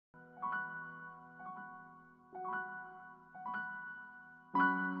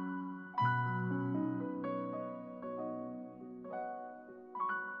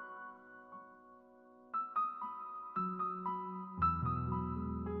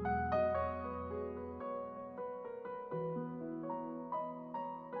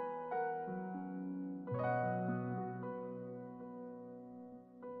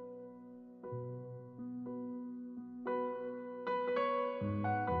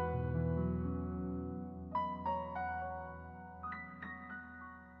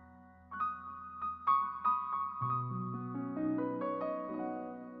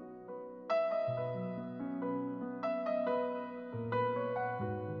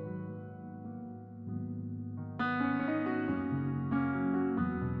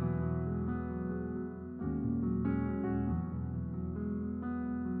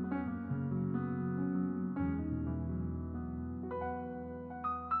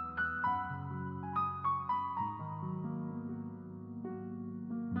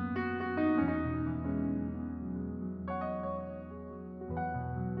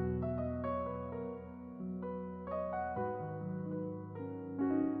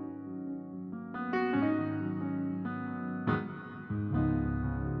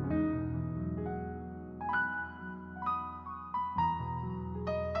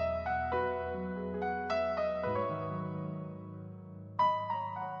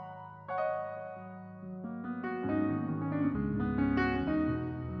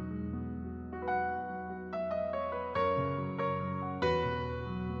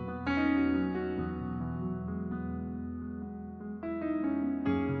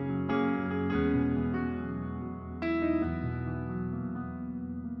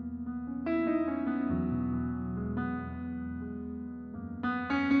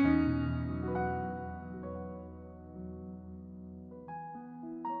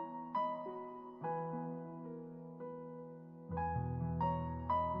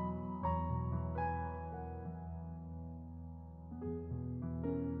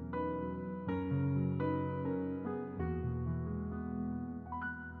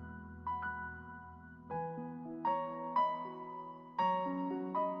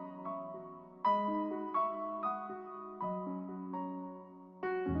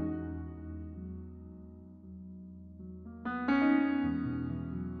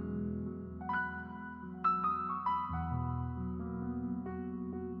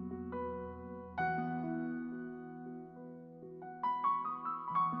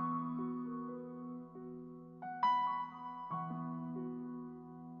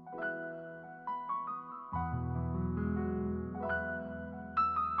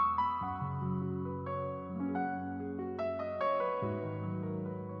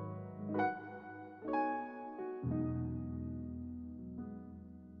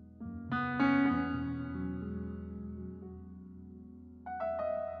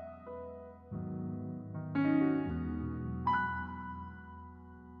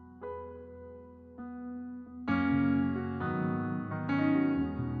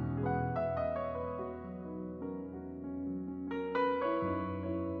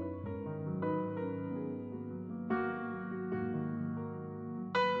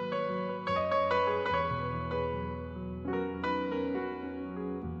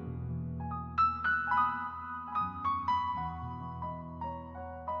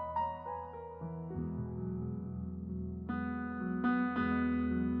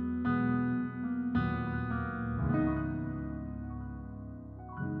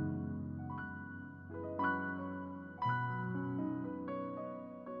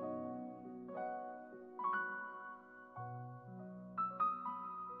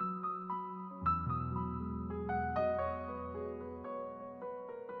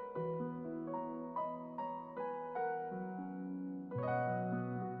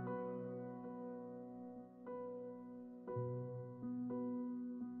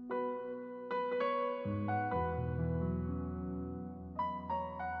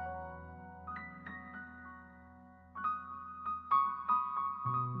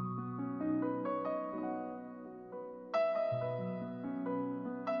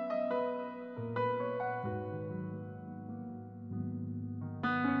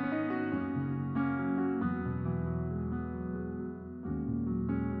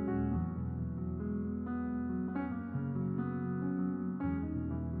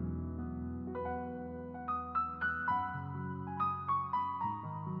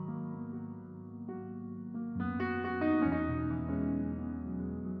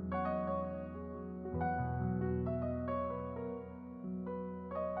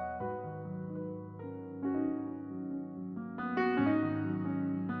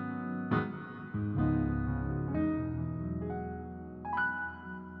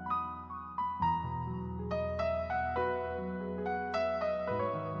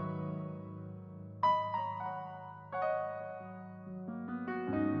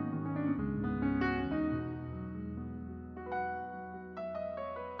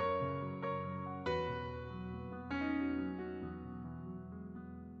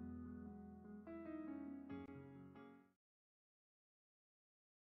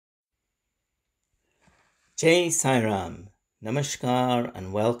Jai Sai Ram, Namaskar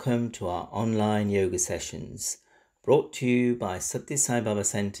and welcome to our online yoga sessions brought to you by Sathya Sai Baba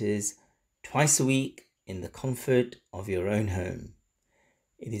Centers twice a week in the comfort of your own home.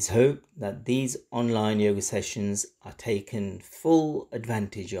 It is hoped that these online yoga sessions are taken full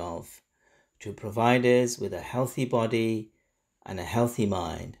advantage of to provide us with a healthy body and a healthy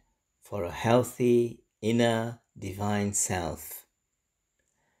mind for a healthy inner divine self.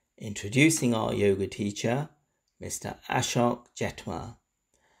 Introducing our yoga teacher, Mr. Ashok Jetwa.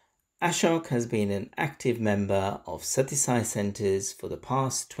 Ashok has been an active member of Sathya Sai Centers for the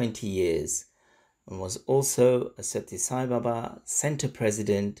past 20 years and was also a Sathya Sai Baba Center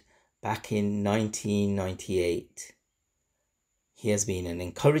President back in 1998. He has been an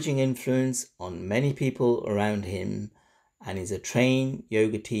encouraging influence on many people around him and is a trained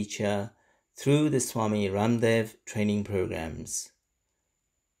yoga teacher through the Swami Ramdev training programs.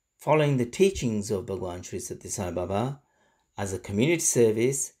 Following the teachings of Bhagwan Sri Sathya Sai Baba, as a community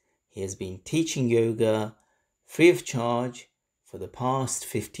service, he has been teaching yoga free of charge for the past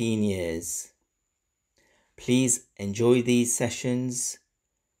 15 years. Please enjoy these sessions,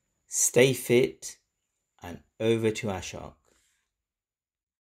 stay fit, and over to Ashok.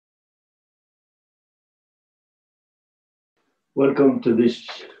 Welcome to this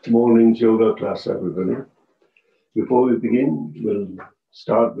morning's yoga class, everybody. Before we begin, we'll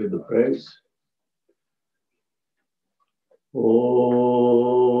start with the prayers. Om.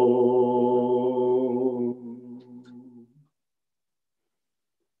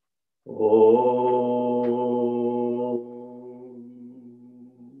 Om.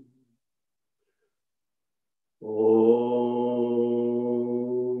 Om.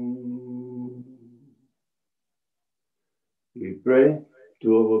 We pray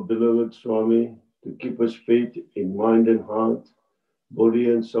to our beloved Swami to keep us fit in mind and heart, body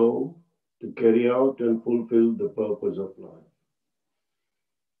and soul, to carry out and fulfill the purpose of life.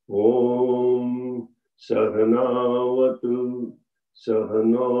 Om Sahanavatu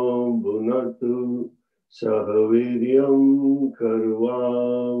Sahano Bhunatu Sahaviryam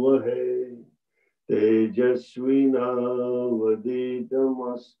Karvavahe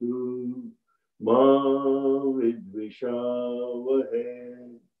Tejasvinavaditamastu Ma Vidvishavahe.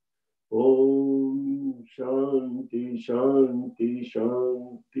 Om Shanti Shanti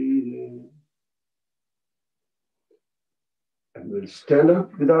Shanti. And we'll stand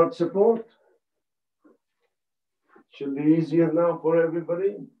up without support. Should be easier now for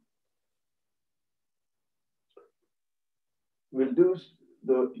everybody. We'll do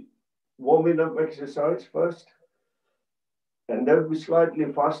the warming up exercise first, and that'll be slightly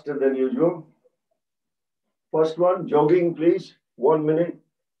faster than usual. First one, jogging, please. 1 minute.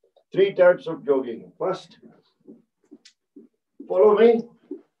 3 types of jogging. First, follow me.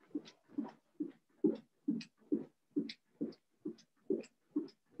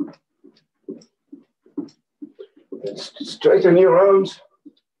 And straighten your arms.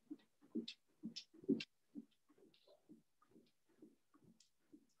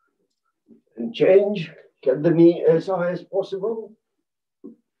 And change. Get the knee as high as possible.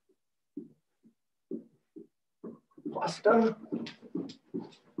 Faster.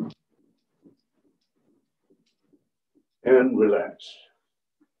 And relax.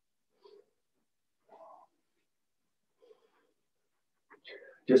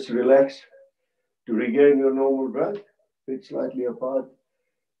 Just relax to regain your normal breath. Feet slightly apart,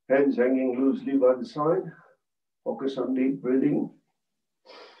 hands hanging loosely by the side. Focus on deep breathing.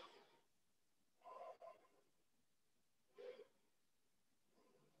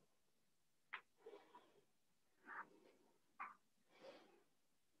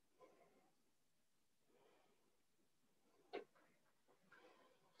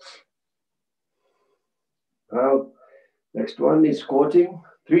 Now, next one is squatting.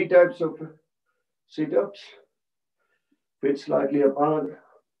 3 types of sit-ups. Feet slightly apart.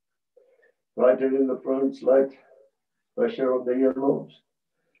 Right hand in the front, slight pressure on the earlobes.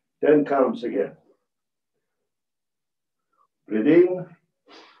 10 counts again. Breathe in.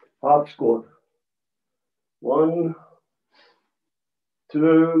 Half squat. 1,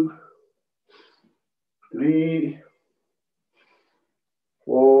 2, 3,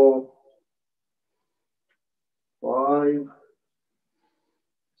 4, 5,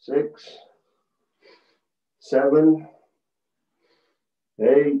 6, 7,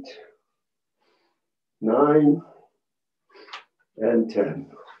 8, 9, and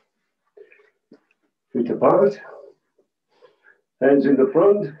 10. Feet apart. Hands in the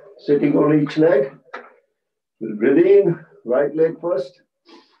front, sitting on each leg. We'll breathe in, right leg first.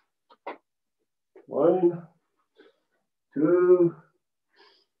 1, 2,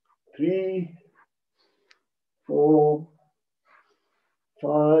 3, 4,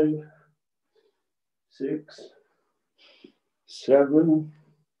 5, 6, 7,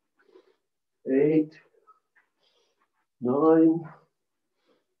 8, 9,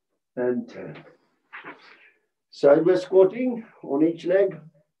 and 10. Sideways squatting on each leg.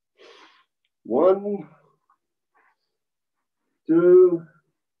 1, 2,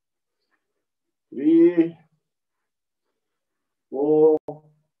 3, 4,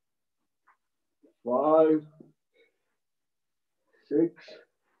 5, 6,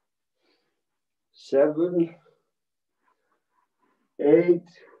 7, 8,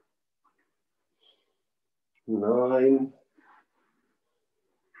 9,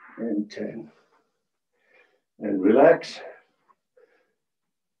 and 10. And relax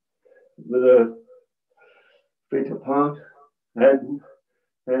with a feet apart, hands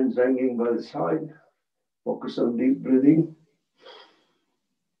hanging by the side. Focus on deep breathing.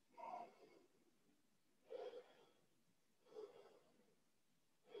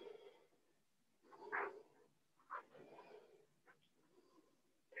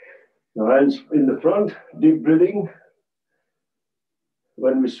 Now hands in the front, deep breathing.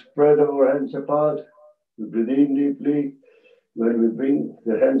 When we spread our hands apart, we breathe in deeply. When we bring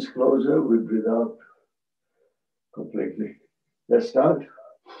the hands closer, we breathe out completely. Let's start.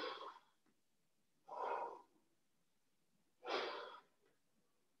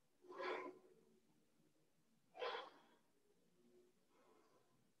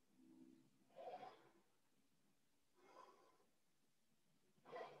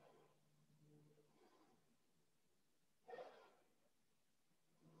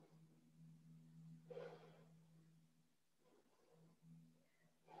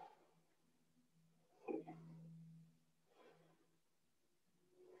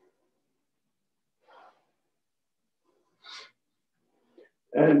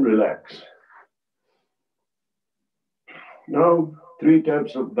 And relax. Now, 3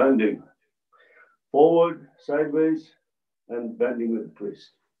 types of bending. Forward, sideways, and bending with a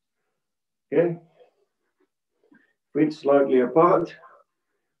twist. Okay? Feet slightly apart.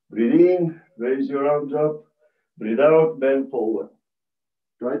 Breathe in, raise your arms up. Breathe out, bend forward.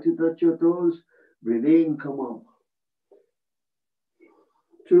 Try to touch your toes. Breathe in, come up.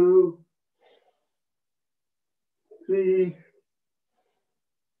 2, 3,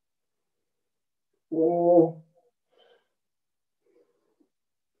 4,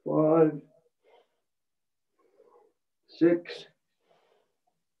 5, 6,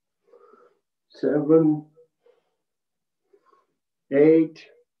 7, 8,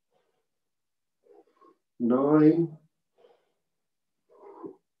 9,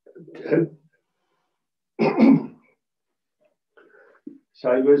 10.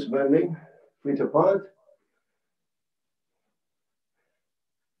 Sideways bending, feet apart.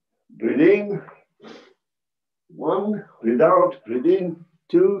 Breathe in. 1, breathe out, breathe in.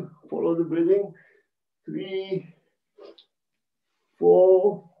 2, follow the breathing. 3,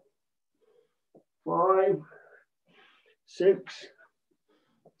 4, 5, 6,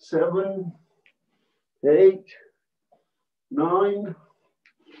 7, 8, 9,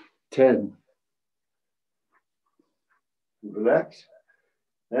 10. Relax.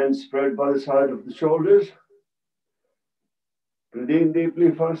 Hands spread by the side of the shoulders. Breathe in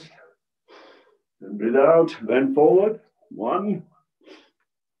deeply first. And breathe out. Bend forward. 1,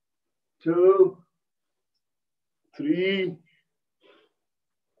 2, 3,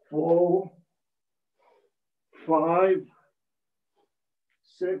 4, 5,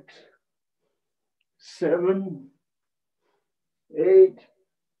 6, 7, 8,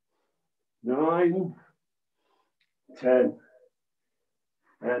 9, 10.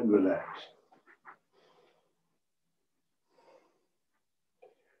 And relax.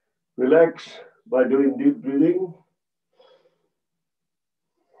 Relax by doing deep breathing.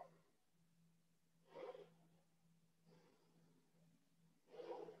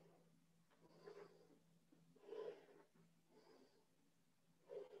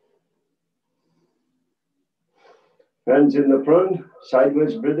 Hands in the front,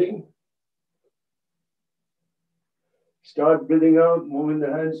 sideways breathing. Start breathing out, moving the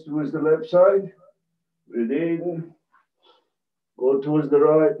hands towards the left side. Breathe in. Go towards the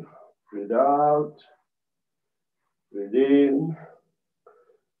right. Breathe out. Breathe in.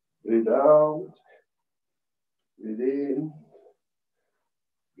 Breathe out. Breathe in.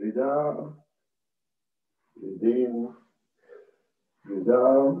 Breathe out. Breathe in. Breathe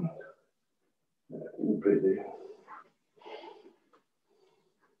out. And breathe in.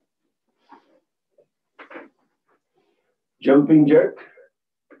 Jumping jack.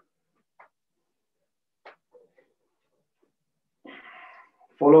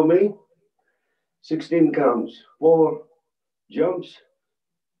 Follow me. 16 counts, 4 jumps.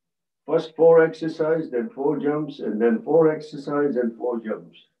 First 4 exercise, then 4 jumps, and then 4 exercise and 4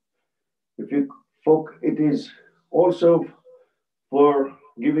 jumps. If you it is also for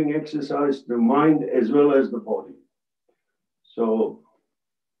giving exercise to the mind as well as the body. So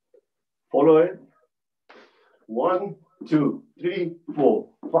follow it. 1, 2, 3, 4,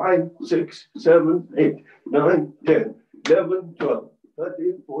 5, 6, 7, 8, 9, 10, 11, 12,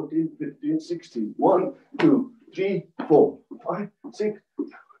 13, 14, 15, 16. 1, 2, 3, 4, 5, 6,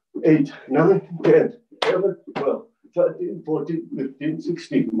 8, 9, 10, 11, 12, 13, 14, 15,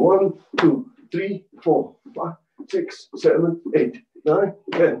 16. 1, 2, 3, 4, 5, 6, 7, 8, 9,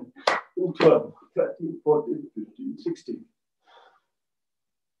 10, 12, 13, 14, 15, 16.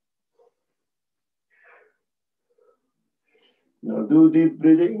 Now do deep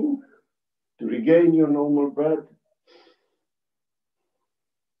breathing to regain your normal breath.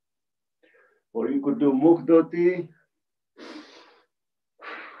 Or you could do Mukh Dhoti.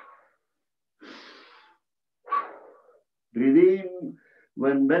 Breathe in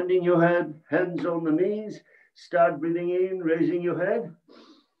when bending your head, hands on the knees. Start breathing in, raising your head.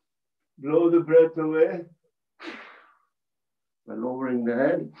 Blow the breath away by lowering the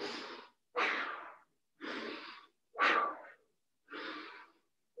head.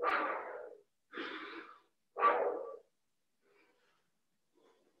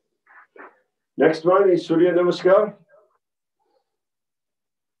 Next one is Surya Namaskar.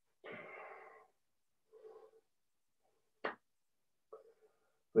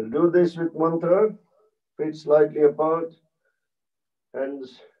 We'll do this with mantra. Feet slightly apart,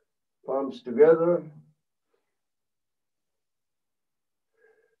 hands, palms together.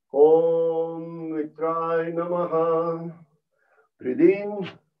 Om Mitraయ Namaha. Breathe in,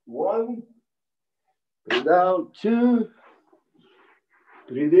 1. Breathe out, 2.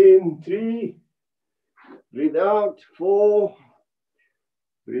 Breathe in, 3. Breathe out, 4.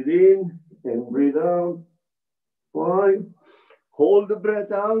 Breathe in and breathe out, 5. Hold the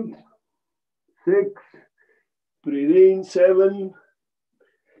breath out, 6. Breathe in, 7.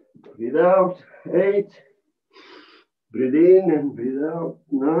 Breathe out, 8. Breathe in and breathe out,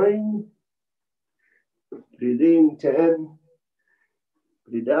 9. Breathe in, 10.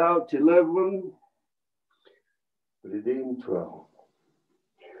 Breathe out, 11. Breathe in, 12.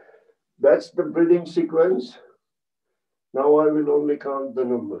 That's the breathing sequence. Now I will only count the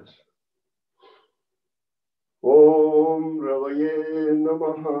numbers. Om Ravaye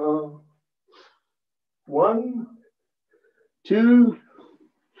Namaha. 1, 2,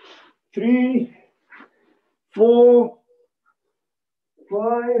 3, 4,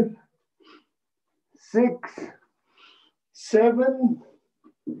 5, 6, 7,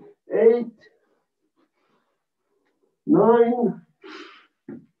 8, 9,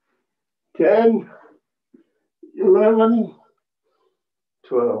 10, 11,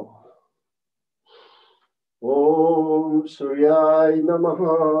 12. Om Suryaya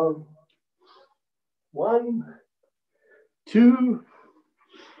Namaha. 1, 2,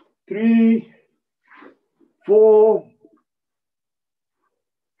 3, 4,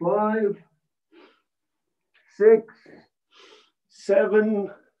 5, 6,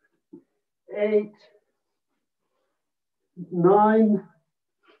 7, 8, 9,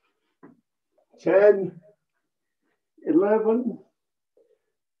 10, 11,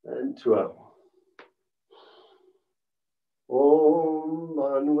 and 12. Om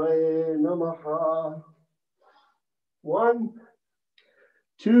Manve Namaha. 1,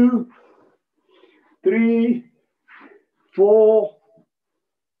 2, 3, 4,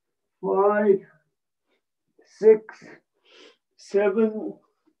 5, 6, 7,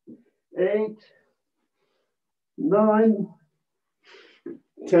 8, 9,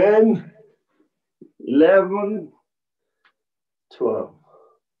 10, 11, 12.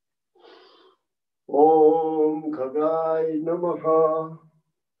 Om Kagaya Namaha.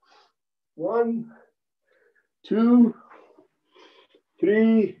 1, 2,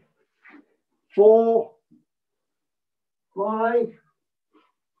 3, 4, 5,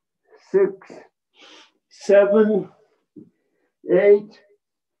 6, 7, 8,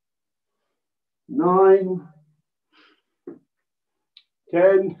 9,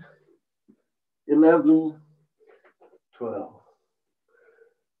 10, 11, 12.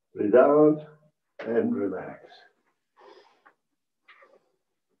 Breathe out and relax.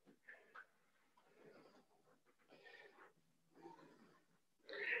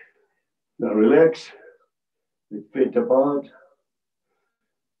 Now relax, with feet apart.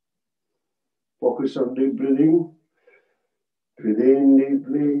 Focus on deep breathing. Breathe in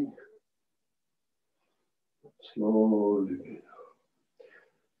deeply. Slowly.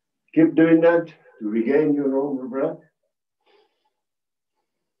 Keep doing that. to regain your normal breath.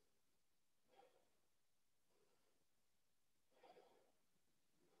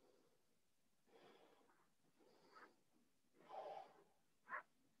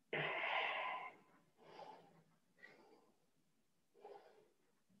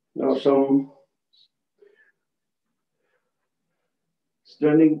 Now some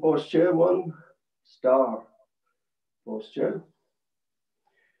standing posture, one star posture.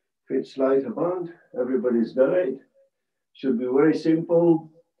 Feet slight apart, everybody's done it. Should be very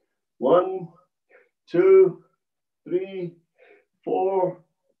simple. 1, 2, 3, 4,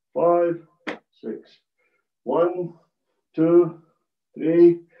 5, 6. 1, 2,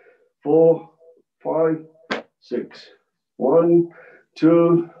 3, 4, 5, 6. 1,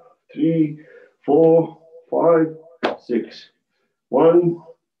 2, 3, 4, 5, 6. 1,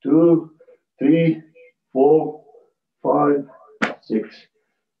 2, 3, 4, 5, 6.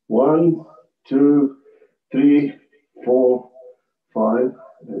 1, 2, 3, 4, 5,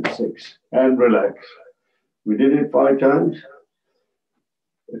 and 6. And relax. We did it 5 times.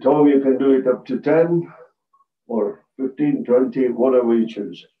 At home you can do it up to 10 or 15, 20, whatever you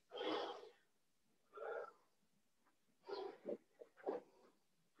choose.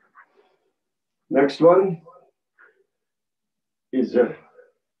 Next one is a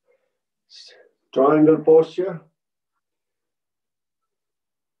triangle posture.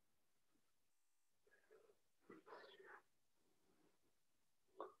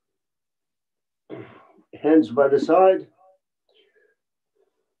 Hands by the side.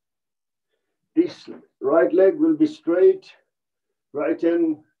 This right leg will be straight, right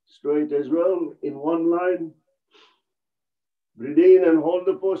hand straight as well, in one line. Breathe in and hold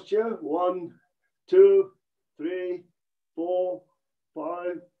the posture. 1, 2, 3, 4,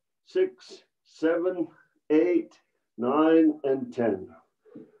 5, 6, 7, 8, 9, and 10.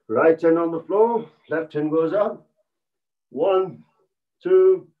 Right hand on the floor, left hand goes up. 1,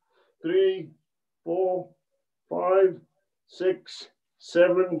 2, 3, 4, 5, 6,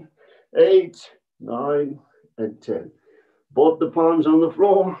 7, 8, 9, and 10. Both the palms on the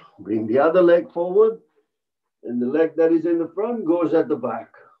floor. Bring the other leg forward. And the leg that is in the front goes at the back.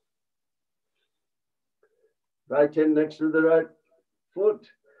 Right hand next to the right foot.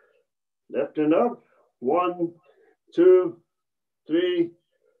 Left hand up. 1, 2, 3,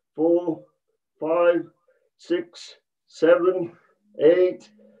 4, 5, 6, 7, 8,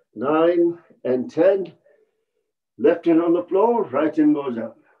 9, and 10. Left hand on the floor, right hand goes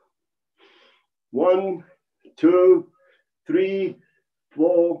up. 1, 2, 3,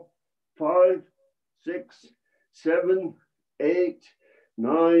 4, 5, 6, 7, 8,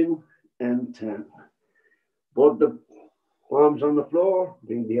 9, and 10. Both the palms on the floor,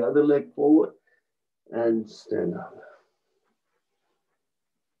 bring the other leg forward and stand up.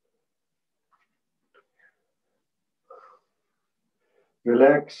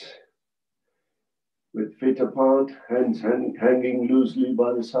 Relax with feet apart, hands hanging loosely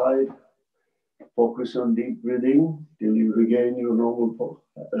by the side. Focus on deep breathing till you regain your normal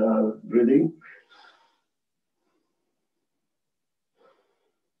breathing.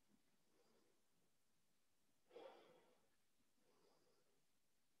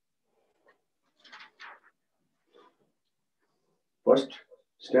 First,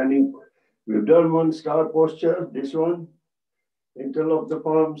 standing, we've done one star posture, this one. Interlock the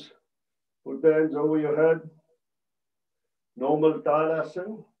palms, put the hands over your head. Normal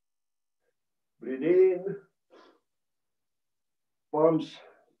Tadasana. Breathe in. Palms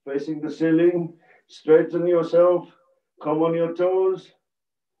facing the ceiling. Straighten yourself. Come on your toes.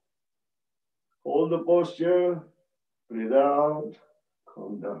 Hold the posture. Breathe out.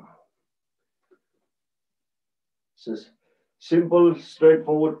 Calm down. This is simple,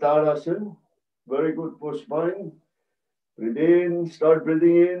 straightforward Tadasana. Very good for spine. Breathe in, start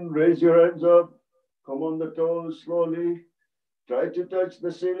breathing in, raise your hands up, come on the toes slowly, try to touch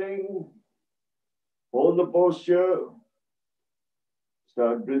the ceiling, hold the posture,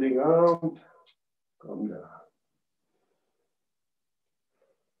 start breathing out, come down.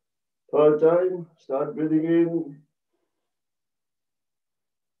 Third time, start breathing in,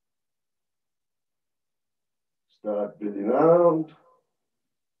 start breathing out,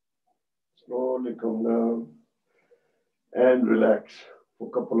 slowly come down. And relax for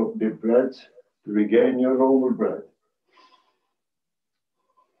a couple of deep breaths to regain your normal breath.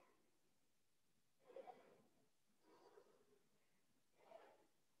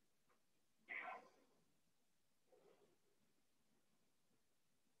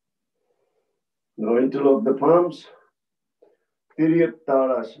 Now interlock the palms, Tiryat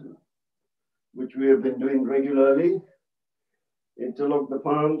Tadasana, which we have been doing regularly. Interlock the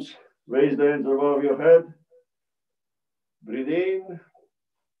palms, Raise the hands above your head. Breathe in.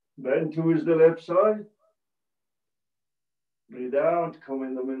 Bend towards the left side. Breathe out. Come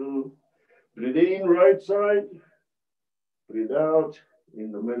in the middle. Breathe in, right side. Breathe out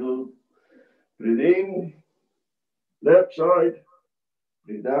in the middle. Breathe in, left side.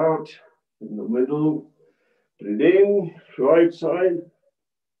 Breathe out in the middle. Breathe in, right side.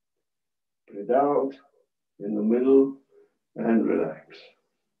 Breathe out in the middle and relax.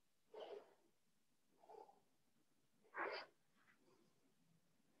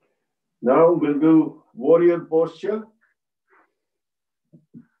 Now we'll do warrior posture.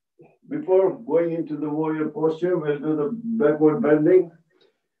 Before going into the warrior posture, we'll do the backward bending.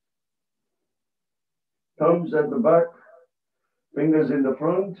 Thumbs at the back, fingers in the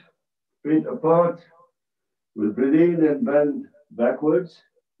front, feet apart. We'll breathe in and bend backwards.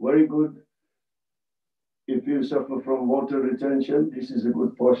 Very good. If you suffer from water retention, this is a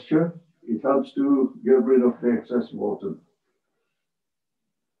good posture. It helps to get rid of the excess water.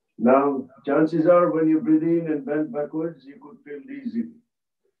 Now, chances are when you breathe in and bend backwards, you could feel dizzy.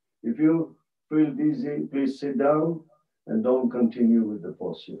 If you feel dizzy, please sit down and don't continue with the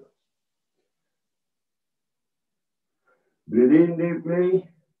posture. Breathe in deeply,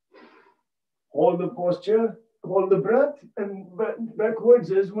 hold the posture, hold the breath, and bend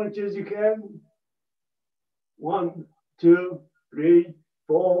backwards as much as you can. 1, 2, 3,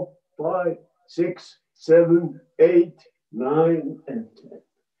 4, 5, 6, 7, 8, 9, and 10.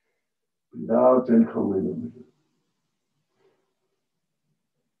 Breathe out and come in the middle.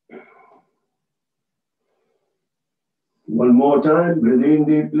 One more time, breathe in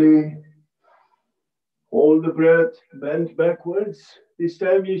deeply. Hold the breath, bend backwards. This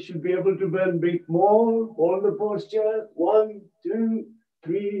time you should be able to bend a bit more. Hold the posture. 1, 2,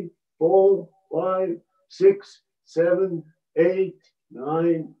 3, 4, 5, 6, 7, 8,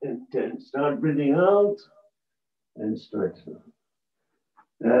 9, and 10. Start breathing out and stretch out.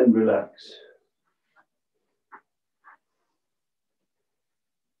 And relax.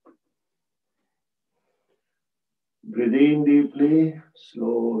 Breathe in deeply,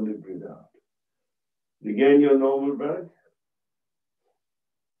 slowly breathe out. Regain your normal breath.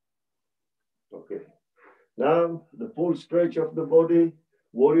 Okay. Now, the full stretch of the body,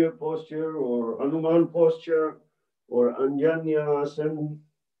 warrior posture or Hanuman posture or Anjanya Asana,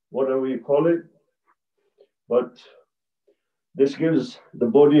 whatever you call it. But this gives the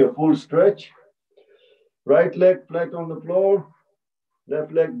body a full stretch. Right leg flat on the floor,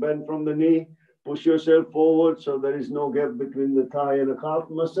 left leg bent from the knee. Push yourself forward so there is no gap between the thigh and the calf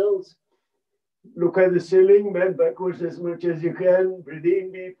muscles. Look at the ceiling, bend backwards as much as you can. Breathe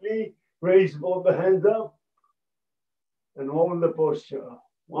in deeply. Raise both the hands up and hold the posture.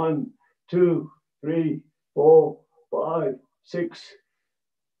 1, 2, 3, 4, 5, 6,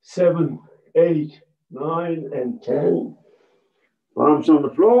 7, 8, 9, and 10. Palms on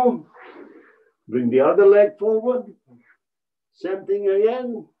the floor. Bring the other leg forward. Same thing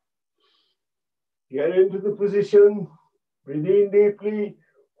again. Get into the position. Breathe in deeply.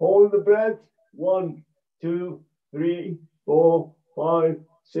 Hold the breath. 1, 2, 3, 4, 5,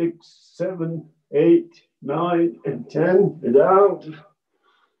 6, 7, 8, 9, and 10. Breathe out.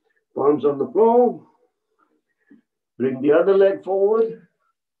 Palms on the floor. Bring the other leg forward.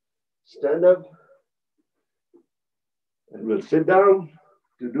 Stand up. And we'll sit down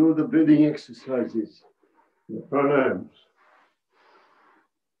to do the breathing exercises. The pranayams.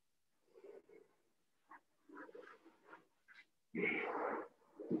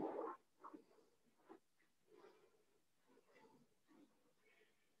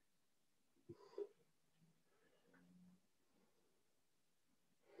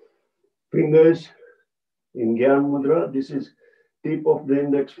 Fingers in Gyan Mudra. This is tip of the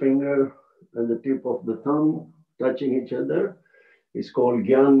index finger and the tip of the thumb touching each other. It's called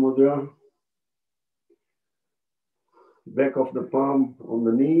Gyan Mudra. Back of the palm on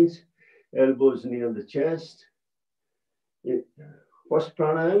the knees, elbows near the chest. First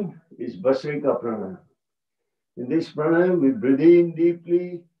pranayam is Bhastrika pranayam. In this pranayam, we breathe in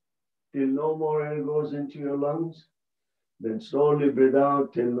deeply till no more air goes into your lungs. Then slowly breathe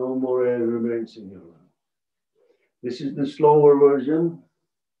out till no more air remains in your lungs. This is the slower version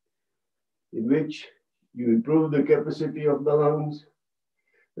in which you improve the capacity of the lungs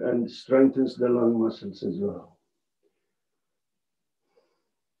and strengthens the lung muscles as well.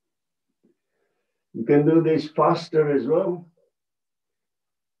 You can do this faster as well.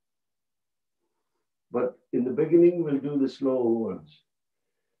 But in the beginning, we'll do the slower ones.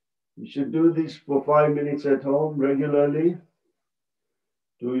 You should do this for 5 minutes at home regularly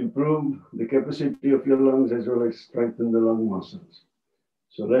to improve the capacity of your lungs as well as strengthen the lung muscles.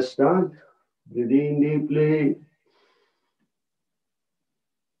 So let's start. Breathe in deeply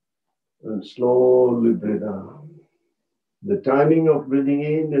and slowly breathe out. The timing of breathing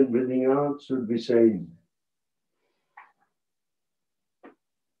in and breathing out should be same.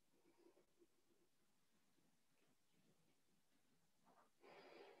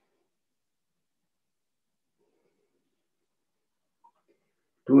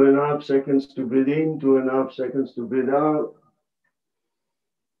 Two and a half seconds to breathe in, 2.5 seconds to breathe out.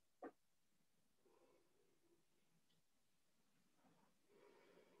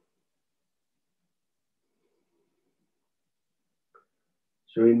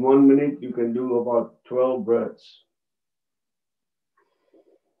 So in 1 minute, you can do about 12 breaths.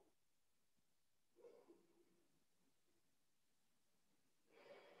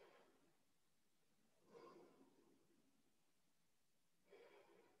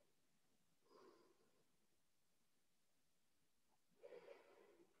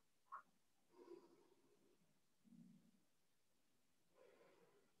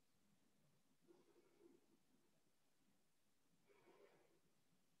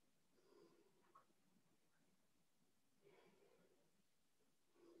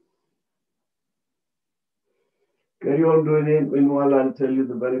 Carry on doing it. Meanwhile, I'll tell you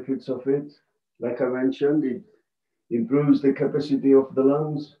the benefits of it. Like I mentioned, it improves the capacity of the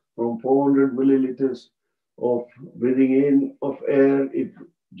lungs from 400 milliliters of breathing in of air. It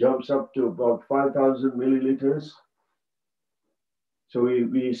jumps up to about 5,000 milliliters. So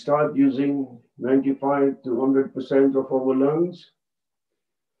we start using 95 to 100% of our lungs.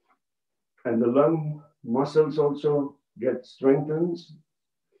 And the lung muscles also get strengthened.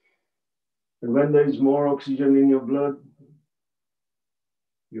 And when there is more oxygen in your blood,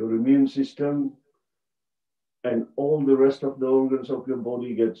 your immune system and all the rest of the organs of your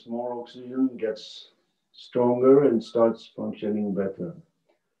body gets more oxygen, gets stronger and starts functioning better.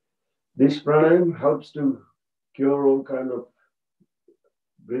 This pranayama helps to cure all kinds of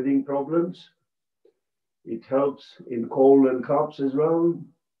breathing problems. It helps in cold and coughs as well.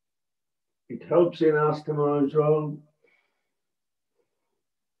 It helps in asthma as well.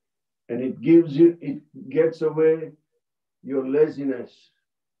 And it gets away your laziness.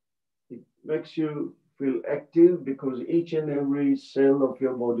 It makes you feel active because each and every cell of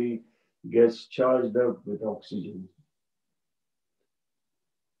your body gets charged up with oxygen.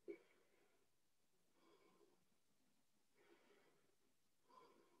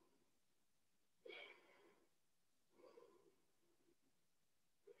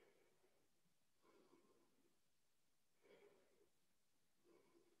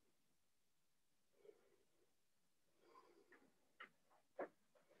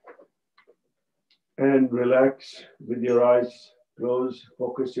 And relax with your eyes closed.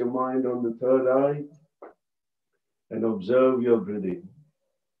 Focus your mind on the third eye and observe your breathing.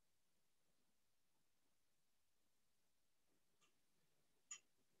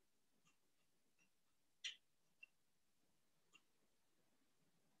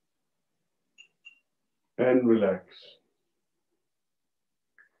 And relax.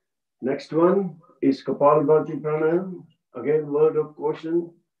 Next one is Kapalabhati Pranayama. Again, word of caution.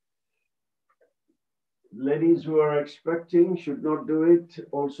 Ladies who are expecting should not do it.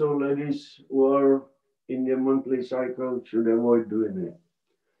 Also, ladies who are in their monthly cycle should avoid doing it.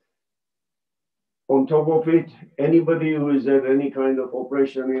 On top of it, anybody who is at any kind of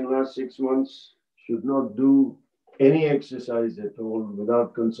operation in the last 6 months should not do any exercise at all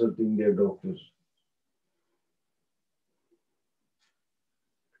without consulting their doctors.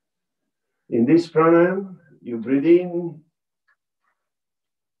 In this pranayama, you breathe in.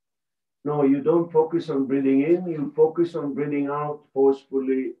 No, you don't focus on breathing in, you focus on breathing out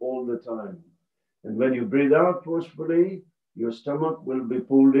forcefully all the time. And when you breathe out forcefully, your stomach will be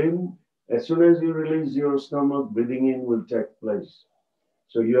pulled in. As soon as you release your stomach, breathing in will take place.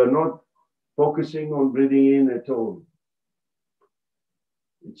 So you are not focusing on breathing in at all.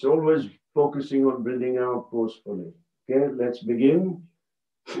 It's always focusing on breathing out forcefully. Okay, let's begin.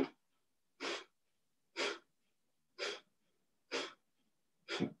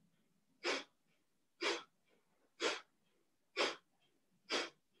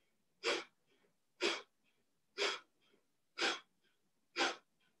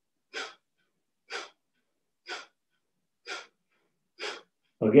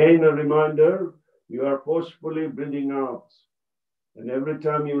 Again, a reminder, you are forcefully breathing out. And every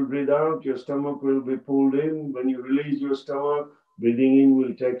time you breathe out, your stomach will be pulled in. When you release your stomach, breathing in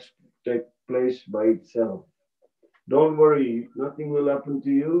will take place by itself. Don't worry, nothing will happen to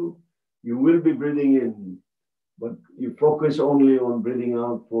you. You will be breathing in, but you focus only on breathing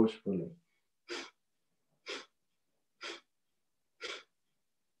out forcefully.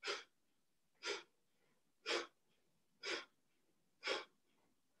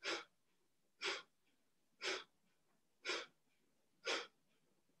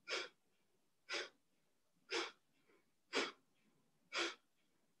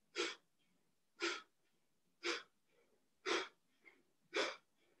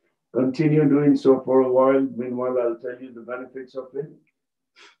 Continue doing so for a while. Meanwhile, I'll tell you the benefits of it.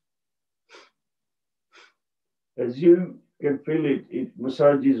 As you can feel it, it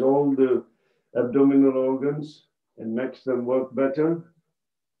massages all the abdominal organs and makes them work better.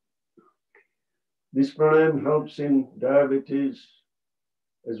 This pranayama helps in diabetes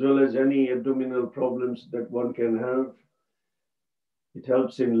as well as any abdominal problems that one can have. It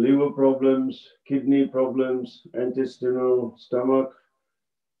helps in liver problems, kidney problems, intestinal, stomach,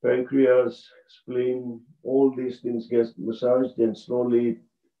 pancreas, spleen. All these things get massaged and slowly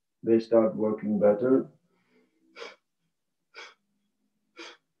they start working better.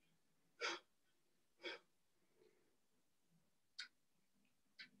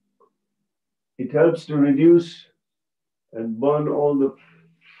 It helps to reduce and burn all the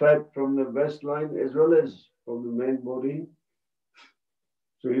fat from the waistline as well as from the main body.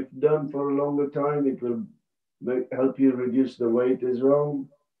 So if done for a longer time, it will help you reduce the weight as well.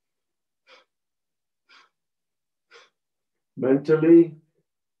 Mentally,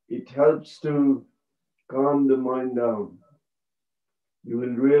 it helps to calm the mind down. You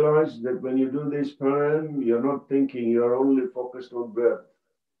will realize that when you do this pranayama, you're not thinking, you're only focused on breath.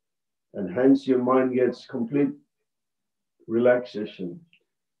 And hence your mind gets complete relaxation.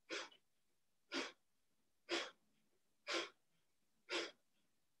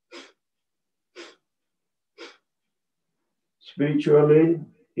 Spiritually,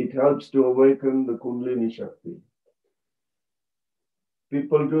 it helps to awaken the Kundalini Shakti.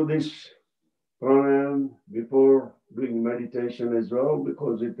 People do this pranayama before doing meditation as well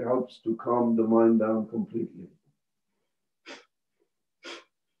because it helps to calm the mind down completely.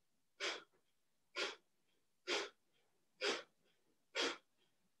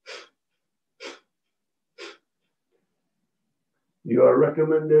 You are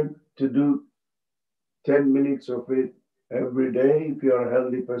recommended to do 10 minutes of it every day. If you are a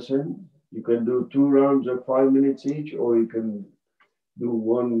healthy person, you can do 2 rounds of 5 minutes each, or you can do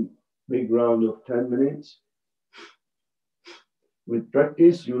 1 big round of 10 minutes. With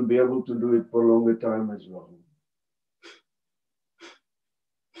practice, you'll be able to do it for a longer time as well.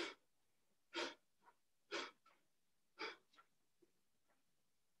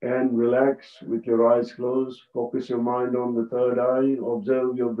 And relax with your eyes closed. Focus your mind on the third eye.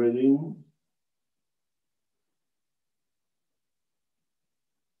 Observe your breathing.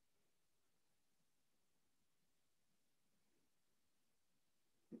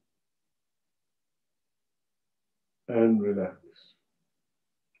 And relax.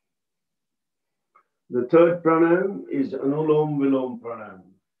 The third pranayama is Anulom Vilom Pranayama.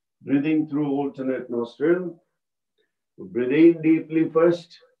 Breathing through alternate nostril. Breathe in deeply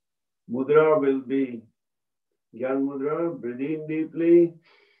first. Mudra will be Gyan Mudra. Breathe in deeply.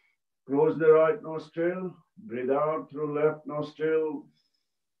 Close the right nostril. Breathe out through left nostril.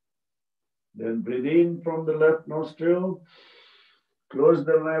 Then breathe in from the left nostril. Close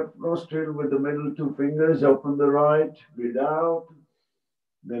the left nostril with the middle 2 fingers. Open the right. Breathe out.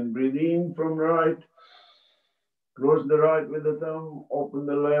 Then breathe in from right. Close the right with the thumb. Open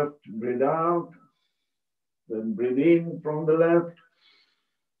the left. Breathe out. Then breathe in from the left.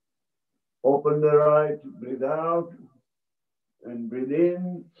 Open the right. Breathe out. And breathe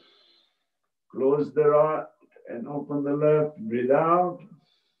in. Close the right and open the left. Breathe out.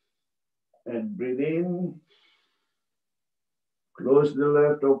 And breathe in. Close the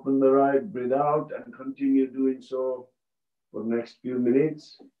left, open the right, breathe out, and continue doing so for the next few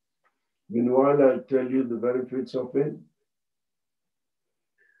minutes. Meanwhile, I'll tell you the benefits of it.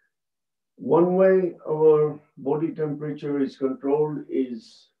 One way our body temperature is controlled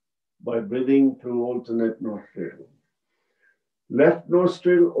is by breathing through alternate nostril. Left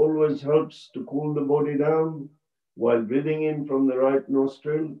nostril always helps to cool the body down, while breathing in from the right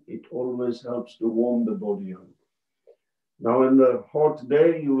nostril, it always helps to warm the body up. Now, in the hot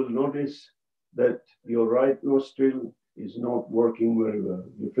day, you will notice that your right nostril is not working very well.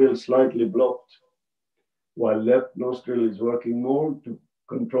 You feel slightly blocked, while left nostril is working more to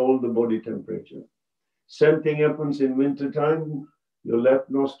control the body temperature. Same thing happens in wintertime. Your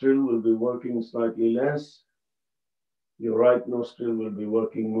left nostril will be working slightly less. Your right nostril will be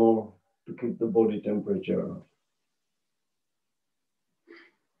working more to keep the body temperature up.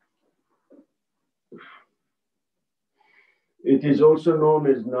 It is also known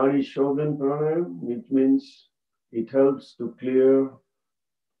as Nadi Shodhan Pranayama, which means it helps to clear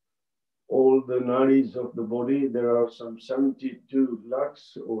all the nadis of the body. There are some 72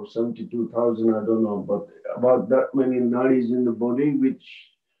 lakhs or 72,000, I don't know, but about that many nadis in the body, which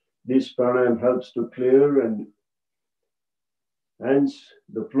this pranayama helps to clear, and hence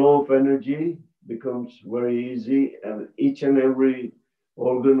the flow of energy becomes very easy, and each and every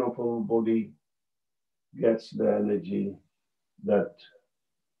organ of our body gets the energy that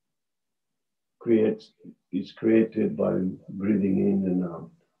is created by breathing in and out.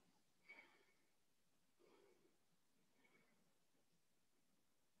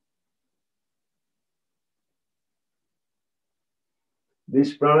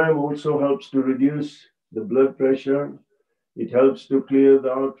 This pranayama also helps to reduce the blood pressure. It helps to clear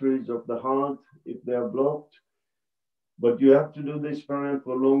the arteries of the heart if they are blocked. But you have to do this pranayama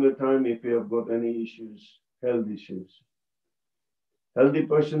for a longer time if you have got any issues, health issues. Healthy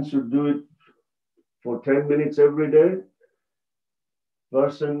person should do it for 10 minutes every day.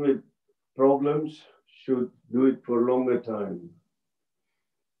 Person with problems should do it for a longer time.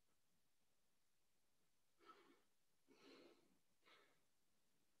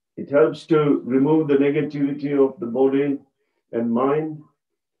 It helps to remove the negativity of the body and mind.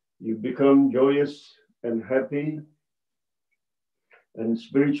 You become joyous and happy. And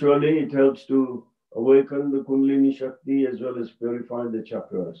spiritually, it helps to awaken the Kundalini Shakti as well as purify the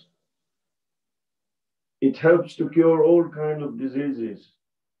chakras. It helps to cure all kinds of diseases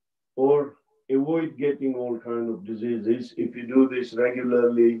or avoid getting all kinds of diseases if you do this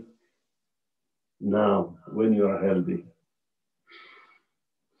regularly now when you are healthy.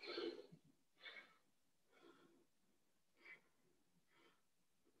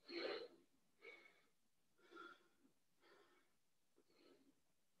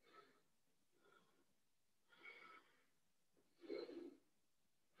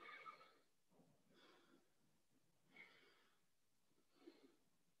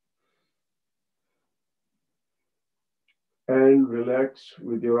 And relax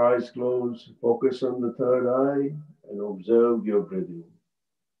with your eyes closed. Focus on the third eye and observe your breathing.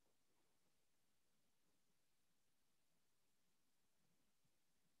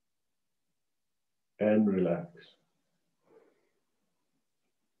 And relax.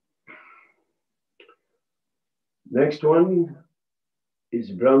 Next one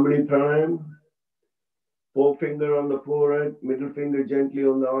is Brahmani Pranayama. Forefinger on the forehead, middle finger gently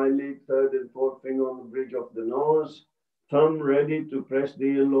on the eyelid, third and fourth finger on the bridge of the nose, thumb ready to press the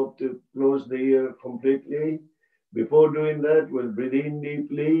earlobe to close the ear completely. Before doing that, we'll breathe in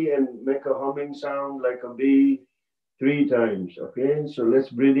deeply and make a humming sound like a bee 3 times. Okay, so let's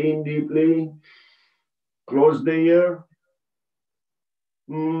breathe in deeply, close the ear.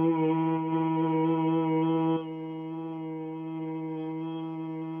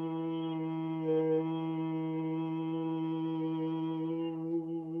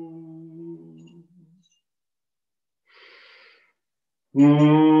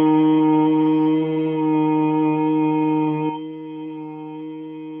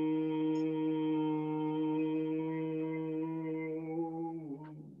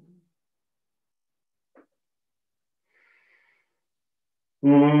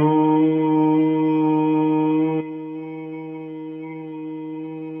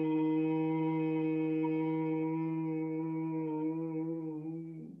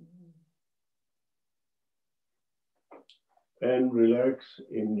 And relax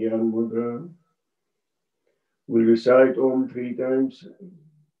in Gyan Mudra. We'll recite Om 3 times,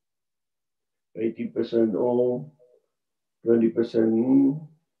 80% Om, 20%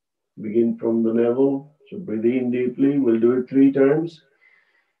 Begin from the navel. So breathe in deeply. We'll do it 3 times.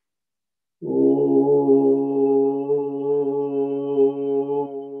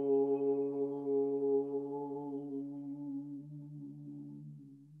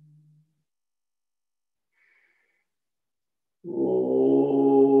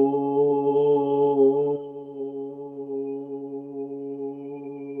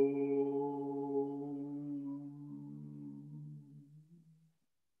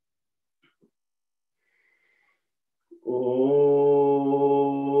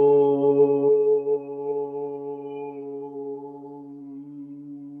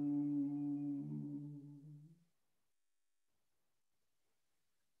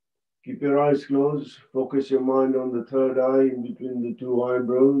 Keep your eyes closed. Focus your mind on the third eye in between the 2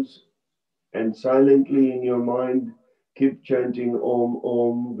 eyebrows. And silently in your mind, keep chanting Om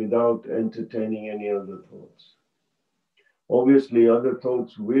Om without entertaining any other thoughts. Obviously, other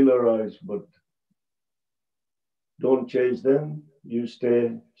thoughts will arise, but don't chase them. You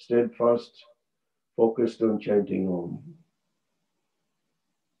stay steadfast, focused on chanting Om.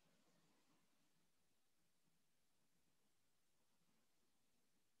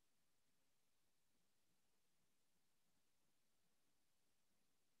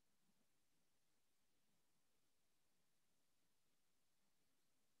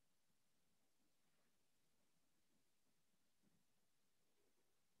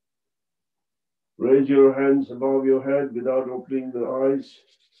 Raise your hands above your head without opening the eyes.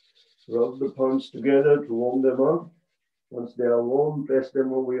 Rub the palms together to warm them up. Once they are warm, press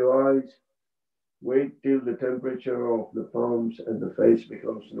them over your eyes. Wait till the temperature of the palms and the face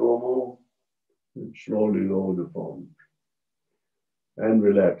becomes normal. And slowly lower the palms. And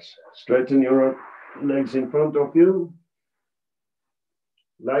relax. Straighten your legs in front of you.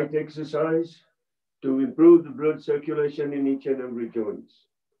 Light exercise to improve the blood circulation in each and every joint.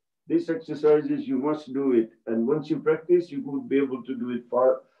 These exercises, you must do it. And once you practice, you will be able to do it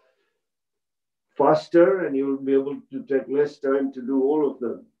faster, and you will be able to take less time to do all of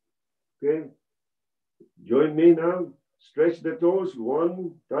them. Okay? Join me now. Stretch the toes.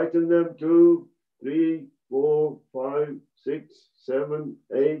 1, tighten them. 2, 3, 4, 5, 6, 7,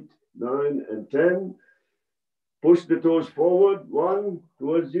 8, 9, and 10. Push the toes forward. 1,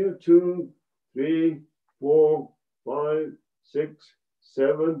 towards you. 2, 3, 4, 5, 6,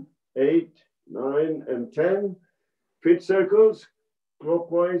 7, 8, 9, and 10. Fit circles,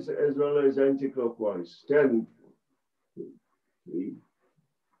 clockwise as well as anti-clockwise. 10, 3,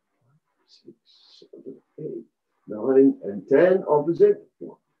 6, 7, 8, 9, and 10. Opposite.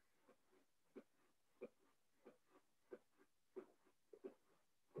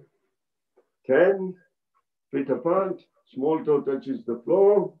 10. Feet apart. Small toe touches the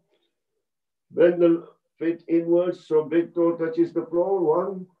floor. Bend the feet inwards so big toe touches the floor.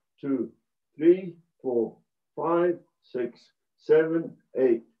 1, 2, 3, 4, 5, 6, 7,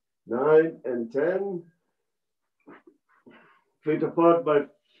 8, 9, and 10. Feet apart by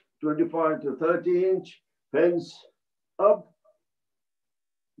 25 to 30 inch. Hands up.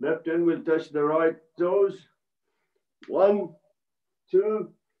 Left hand will touch the right toes. 1,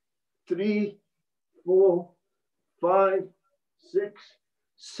 2, 3, 4, 5, 6,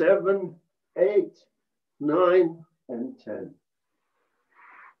 7, 8, 9, and 10.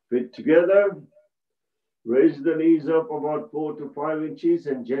 Feet together. Raise the knees up about 4 to 5 inches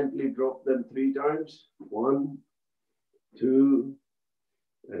and gently drop them 3 times. 1, 2,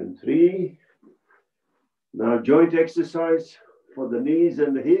 and 3. Now joint exercise for the knees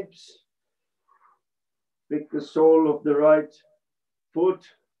and the hips. Pick the sole of the right foot.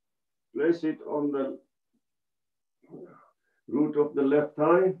 Place it on the root of the left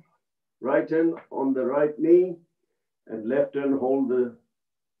thigh. Right hand on the right knee. And left hand hold the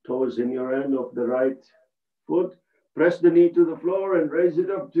toes in your hand of the right foot. Press the knee to the floor and raise it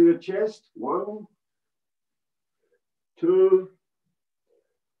up to your chest. 1, 2,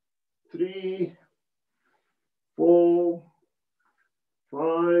 3, 4,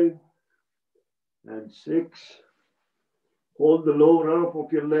 5, and 6. Hold the lower half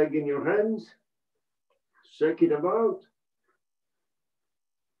of your leg in your hands. Shake it about.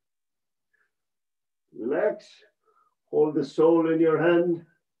 Relax. Hold the sole in your hand.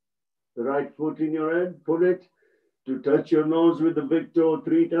 The right foot in your hand. Pull it to touch your nose with the big toe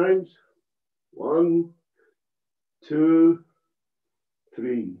 3 times. 1, 2,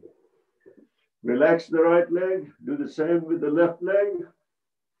 3. Relax the right leg. Do the same with the left leg.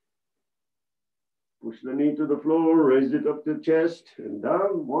 Push the knee to the floor. Raise it up to the chest and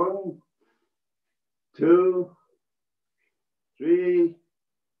down. 1, 2, 3,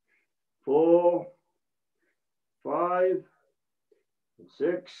 4, 5,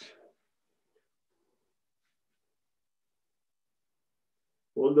 6.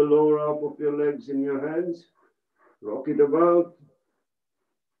 Hold the lower half of your legs in your hands. Rock it about.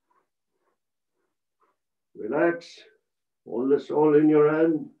 Relax. Hold the sole in your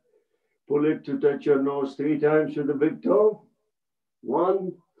hand. Pull it to touch your nose 3 times with the big toe.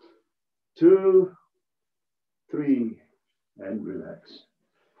 1, 2, 3, and relax.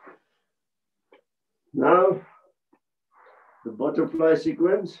 Now, the butterfly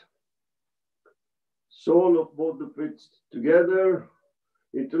sequence. Sole of both the feet together.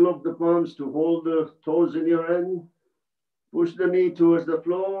 Interlock the palms to hold the toes in your hand. Push the knee towards the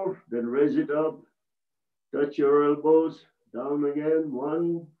floor, then raise it up. Touch your elbows, down again.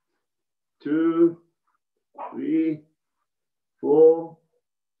 1, 2, 3, 4,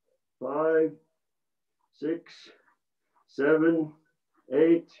 5, 6, 7,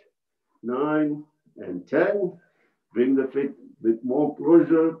 8, 9, and 10. Bring the feet a bit more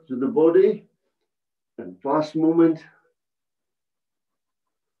closer to the body and fast movement.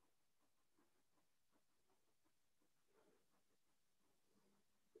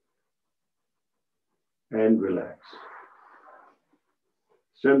 And relax.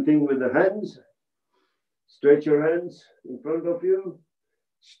 Same thing with the hands. Stretch your hands in front of you.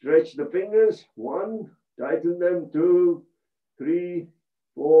 Stretch the fingers. 1, tighten them. 2, 3,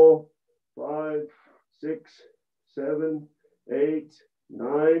 4, 5, 6, 7, 8,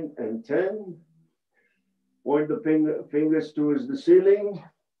 9, and 10. Point the fingers towards the ceiling.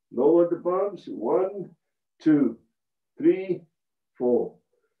 Lower the palms. 1, 2, 3, 4,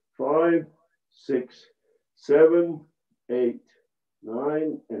 5, 6, 7, 8,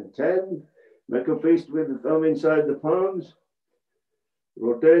 9, and 10. Make a fist with the thumb inside the palms.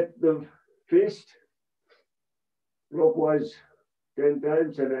 Rotate the fist clockwise 10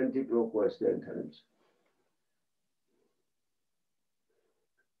 times and anti-clockwise 10 times.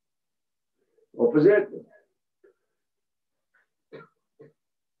 Opposite.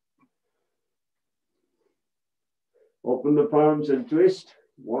 Open the palms and twist.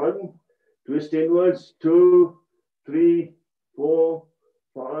 1, twist inwards. 2, 3, 4,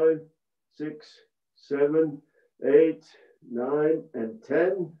 5, 6, 7, 8, 9, and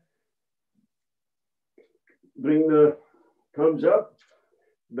 10. Bring the thumbs up.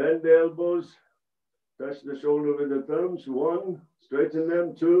 Bend the elbows. Touch the shoulder with the thumbs. 1, straighten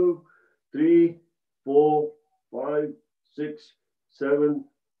them. 2, 3, 4, 5, 6, 7,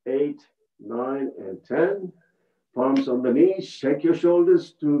 8, 9, and 10. Palms on the knees. Shake your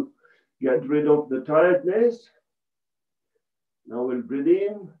shoulders to get rid of the tiredness. Now we'll breathe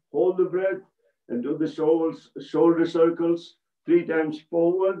in, hold the breath, and do the shoulder circles 3 times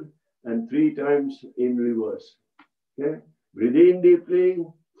forward and 3 times in reverse. Okay? Breathe in deeply,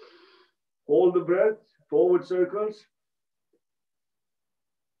 hold the breath, forward circles,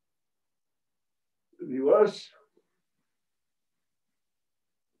 reverse,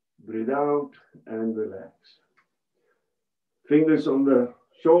 breathe out and relax. Fingers on the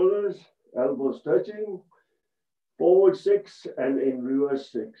shoulders, elbows touching, forward 6 and in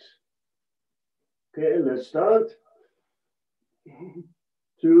reverse 6. Okay, let's start.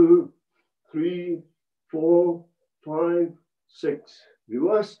 2, 3, 4, 5, 6.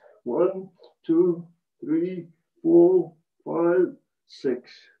 Reverse. 1, 2, 3, 4, 5,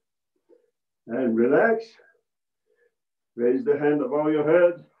 6. And relax. Raise the hand above your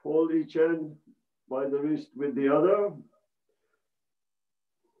head. Hold each hand by the wrist with the other.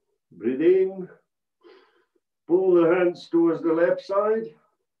 Breathe in. Pull the hands towards the left side.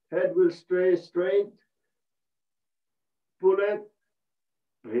 Head will stay straight. Pull it.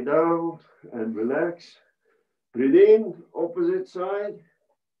 Breathe out and relax. Breathe in, opposite side.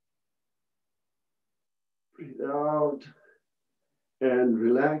 Breathe out and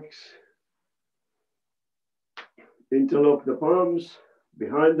relax. Interlock the palms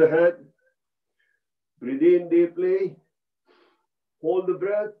behind the head. Breathe in deeply. Hold the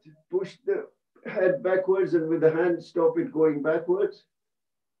breath. Push the head backwards and with the hand stop it going backwards.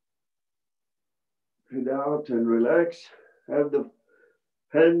 Breathe out and relax. Have the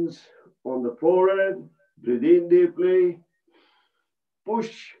hands on the forehead. Breathe in deeply.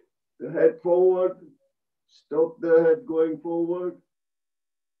 Push the head forward. Stop the head going forward.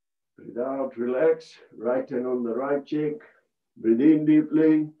 Breathe out, relax. Right hand on the right cheek. Breathe in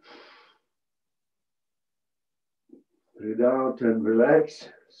deeply. Breathe out and relax.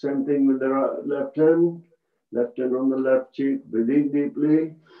 Same thing with the left hand. Left hand on the left cheek. Breathe in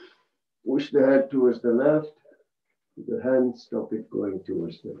deeply. Push the head towards the left. With the hand, stop it going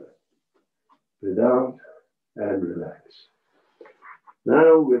towards the left. Breathe out and relax.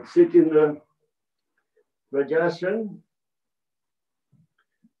 Now we'll sit in the Vajrasana.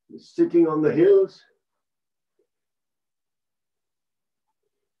 Sitting on the heels.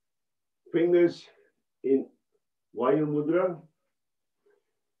 Fingers in Vayu Mudra.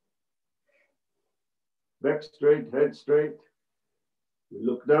 Back straight, head straight. We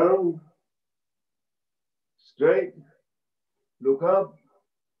look down. Straight. Look up.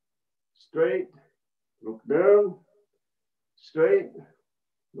 Straight. Look down. Straight.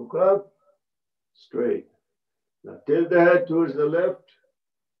 Look up. Straight. Now tilt the head towards the left.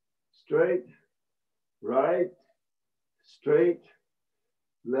 Straight. Right. Straight.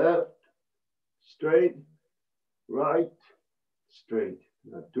 Left. Straight. Right. Straight.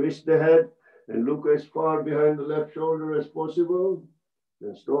 Now twist the head and look as far behind the left shoulder as possible.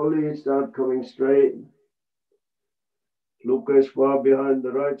 Then slowly start coming straight. Look as far behind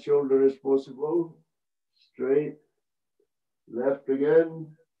the right shoulder as possible. Straight. Left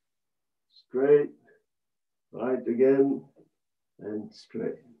again. Straight. Right again. And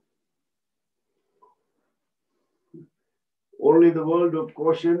straight. Only the word of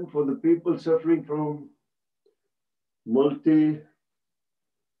caution for the people suffering from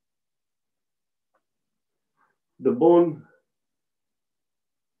the bone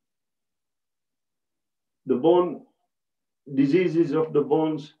diseases of the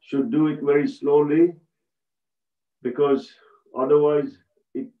bones should do it very slowly, because otherwise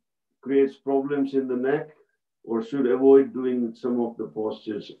it creates problems in the neck or should avoid doing some of the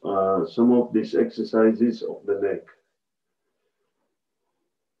postures, some of these exercises of the neck.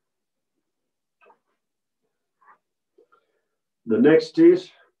 The next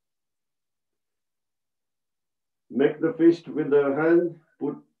is make the fist with the hand,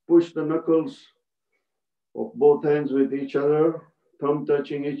 push the knuckles of both hands with each other, thumb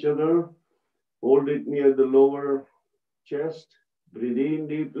touching each other, hold it near the lower chest, breathe in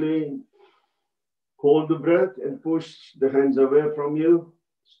deeply, hold the breath and push the hands away from you,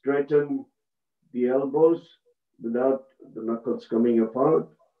 straighten the elbows without the knuckles coming apart.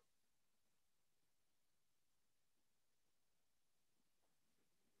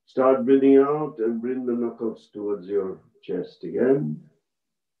 Start breathing out and bring the knuckles towards your chest again.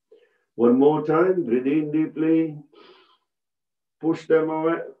 One more time, breathe in deeply, push them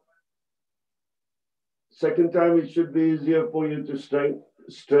away. Second time, it should be easier for you to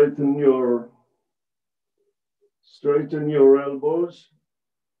straighten your elbows.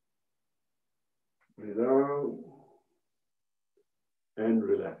 Breathe out and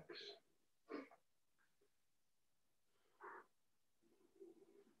relax.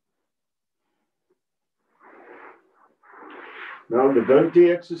 Now the Danti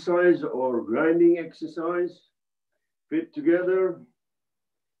exercise or grinding exercise. Feet together,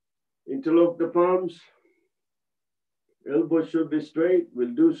 interlock the palms. Elbows should be straight.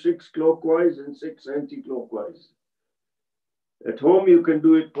 We'll do 6 clockwise and 6 anti-clockwise. At home, you can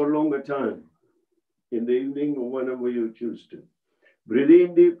do it for longer time, in the evening or whenever you choose to. Breathe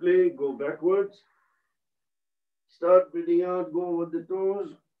in deeply, go backwards. Start breathing out, go over the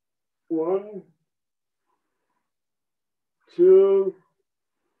toes. 1, 2,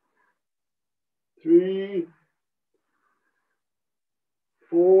 3,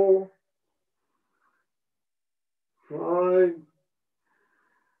 4, 5,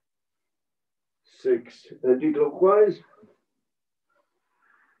 6. Anti-clockwise.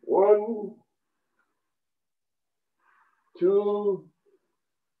 1, 2,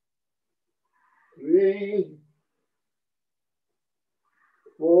 3,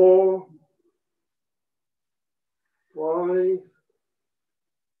 4, 5,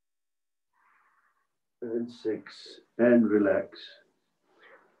 and 6. And relax.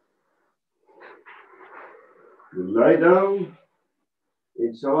 You lie down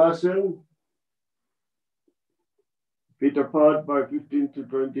in Savasana. Feet apart by 15 to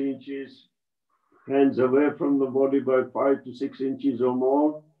 20 inches. Hands away from the body by 5 to 6 inches or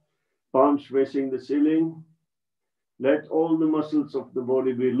more. Palms facing the ceiling. Let all the muscles of the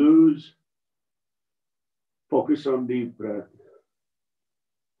body be loose. Focus on deep breath.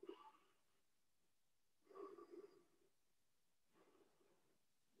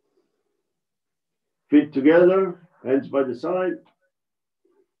 Feet together, hands by the side.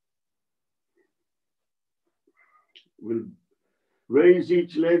 We'll raise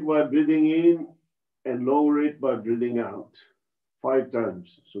each leg while breathing in and lower it by breathing out 5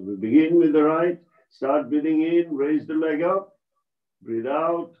 times. So we begin with the right, start breathing in, raise the leg up, breathe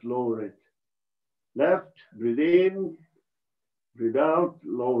out, lower it. Left, breathe in, breathe out,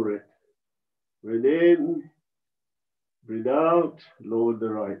 lower it. Breathe in, breathe out, lower the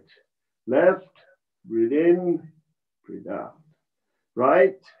right. Left, breathe in, breathe out.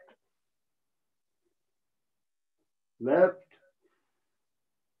 Right, left,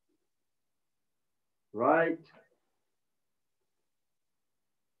 right,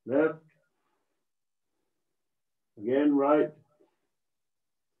 left, again right,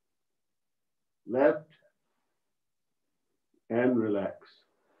 left, and relax.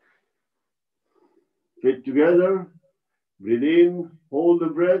 Feet together, breathe in, hold the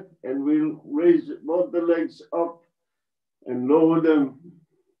breath, and we'll raise both the legs up and lower them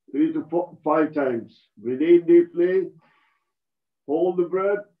 3 to 5 times. Breathe in deeply, hold the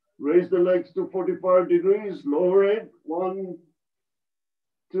breath, raise the legs to 45 degrees, lower it. 1,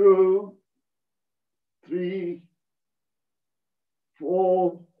 2, 3,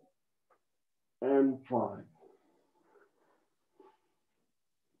 4, and 5.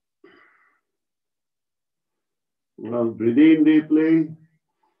 Now breathe in deeply,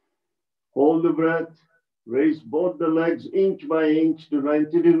 hold the breath, raise both the legs inch by inch to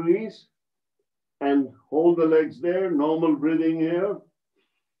 90 degrees, and hold the legs there, normal breathing here.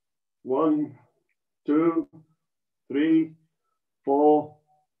 1, 2, 3, 4,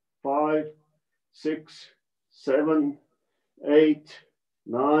 5, 6, 7, 8,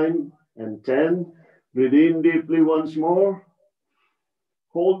 9, and 10. Breathe in deeply once more.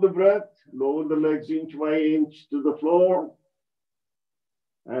 Hold the breath, lower the legs inch by inch to the floor,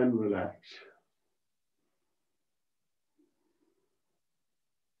 and relax.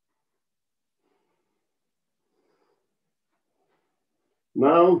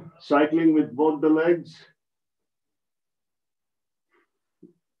 Now, cycling with both the legs.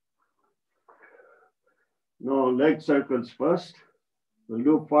 Now, leg circles first. We'll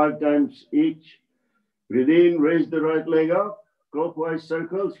do 5 times each. Breathe in, raise the right leg up. Clockwise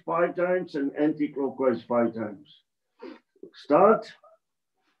circles 5 times and anti-clockwise 5 times. Start.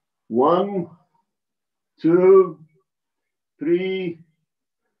 1, 2, 3,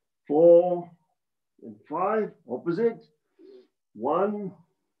 4, and 5. Opposite. 1,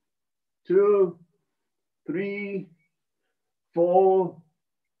 2, 3, 4,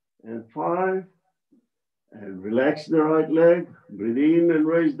 and 5. And relax the right leg. Breathe in and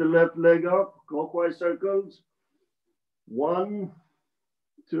raise the left leg up. Clockwise circles. 1,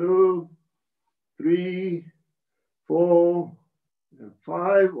 2, 3, 4, and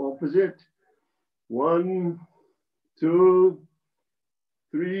 5. Opposite. 1, 2,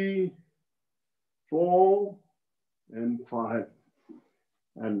 3, 4, and 5.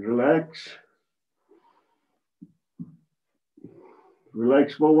 And relax.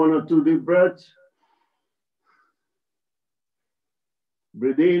 Relax for 1 or 2 deep breaths.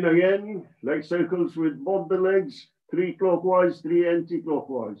 Breathe in again, leg circles with both the legs, 3 clockwise, 3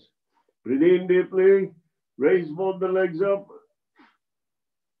 anti-clockwise. Breathe in deeply, raise both the legs up,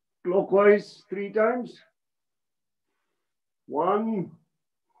 clockwise 3 times. 1,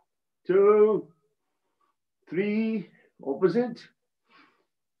 2, 3, opposite.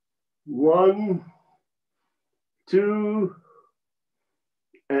 1, 2,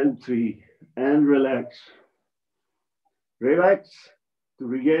 and 3, and relax. Relax. To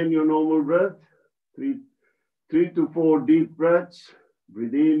regain your normal breath, 3 to 4 deep breaths.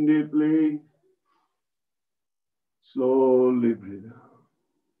 Breathe in deeply. Slowly breathe out.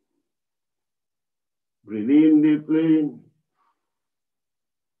 Breathe in deeply.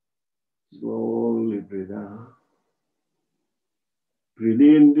 Slowly breathe out. Breathe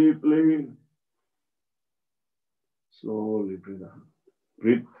in deeply. Slowly breathe out.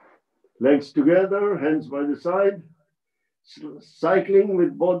 Breathe. Legs together, hands by the side. Cycling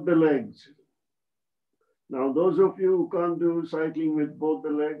with both the legs. Now, those of you who can't do cycling with both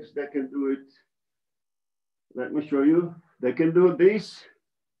the legs, they can do it. Let me show you. They can do this.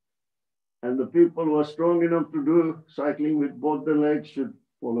 And the people who are strong enough to do cycling with both the legs should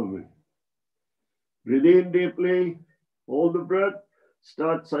follow me. Breathe in deeply. Hold the breath.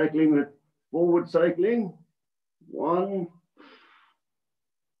 Start cycling with forward cycling. 1,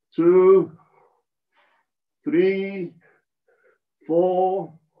 2, 3,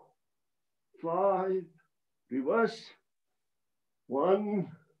 4, 5, reverse. 1,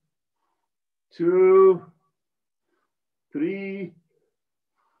 2, 3,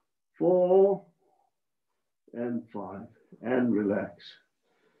 4, and 5. And relax.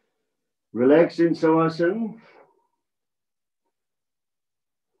 Relax in Savasana.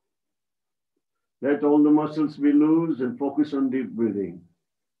 Let all the muscles be loose and focus on deep breathing.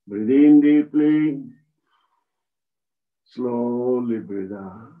 Breathe in deeply. Slowly breathe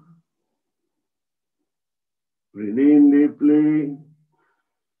out. Breathe in deeply.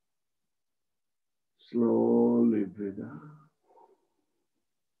 Slowly breathe out.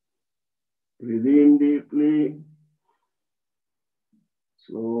 Breathe in deeply.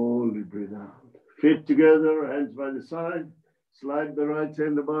 Slowly breathe out. Feet together, hands by the side. Slide the right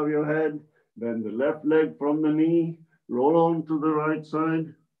hand above your head. Bend the left leg from the knee. Roll on to the right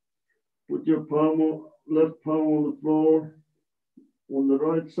side. Put your left palm on the floor on the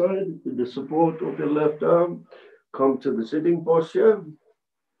right side with the support of your left arm. Come to the sitting posture.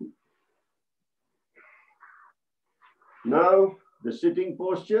 Now, the sitting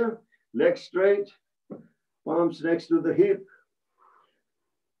posture, legs straight, palms next to the hip,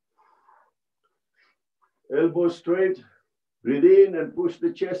 elbows straight. Breathe in and push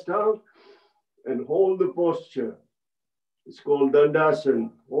the chest out and hold the posture. It's called Dandasana.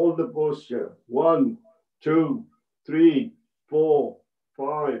 Hold the posture. 1, 2, 3, 4,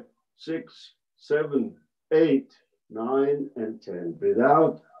 5, 6, 7, 8, 9, and 10. Breathe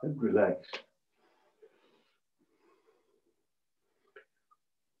out and relax.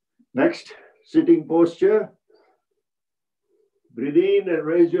 Next, sitting posture. Breathe in and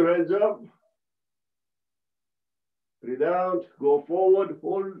raise your hands up. Breathe out, go forward,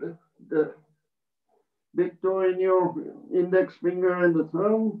 hold the big toe in your index finger and the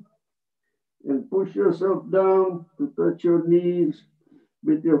thumb, and push yourself down to touch your knees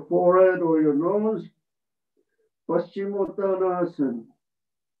with your forehead or your nose. Paschimottanasana.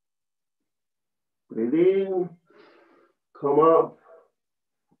 Breathe in, come up,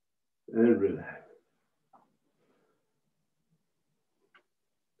 and relax.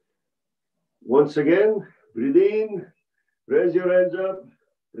 Once again, breathe in, Raise your hands up,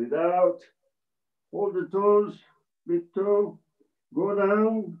 breathe out, hold the toes, big toe, go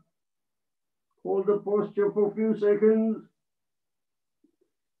down, hold the posture for a few seconds,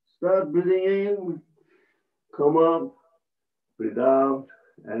 start breathing in, come up, breathe out,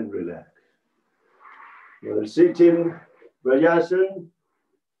 and relax. We'll sit in Vrajasana.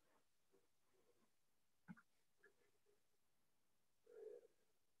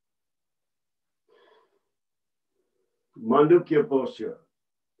 Mandukya posture.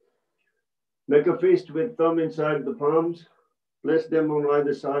 Make a fist with thumb inside the palms. Place them on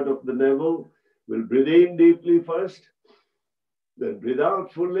either side of the navel. We'll breathe in deeply first. Then breathe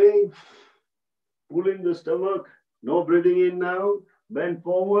out fully. Pull in the stomach. No breathing in now. Bend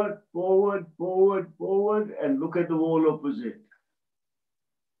forward, forward, forward, forward, and look at the wall opposite.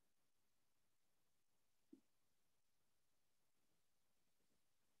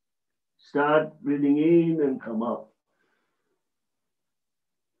 Start breathing in and come up.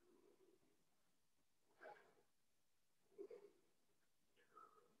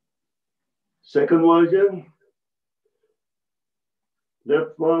 Second version.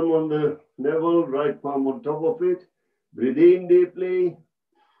 Left palm on the navel, right palm on top of it. Breathe in deeply.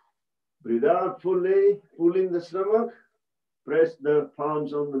 Breathe out fully. Pull in the stomach. Press the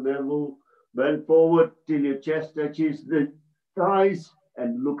palms on the navel. Bend forward till your chest touches the thighs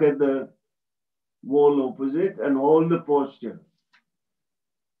and look at the wall opposite and hold the posture.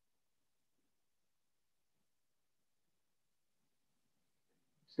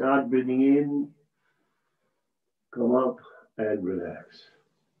 Start breathing in, come up and relax.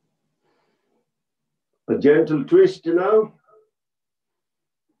 A gentle twist now.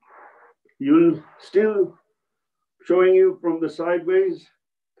 You'll still showing you from the sideways.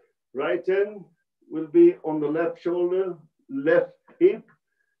 Right hand will be on the left shoulder, left hip,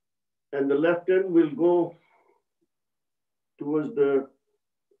 and the left hand will go towards the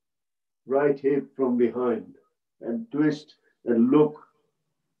right hip from behind and twist and look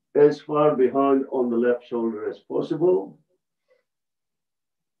as far behind on the left shoulder as possible.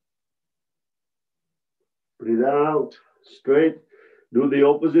 Breathe out, straight. Do the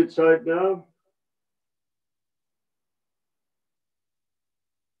opposite side now.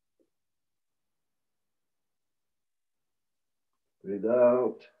 Breathe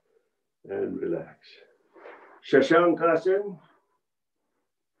out and relax. Shashankasana.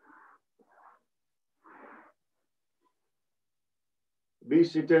 Be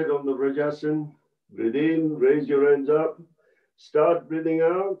seated on the Vrajasana. Breathe in, raise your hands up. Start breathing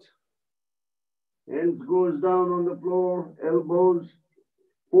out. Hands goes down on the floor, elbows,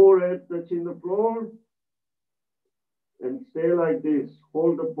 forehead touching the floor. And stay like this.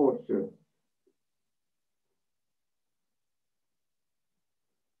 Hold the posture.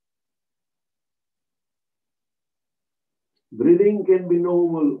 Breathing can be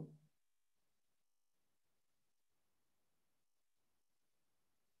normal.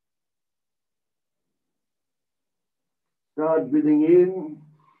 Start breathing in.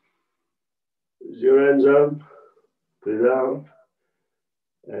 Raise your hands up. Breathe out.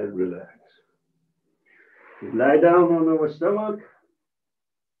 And relax. Lie down on our stomach.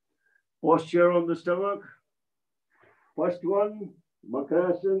 Posture on the stomach. First one,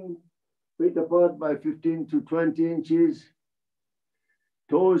 Makarasana. Feet apart by 15 to 20 inches.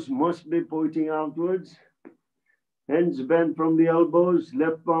 Toes must be pointing outwards. Hands bent from the elbows.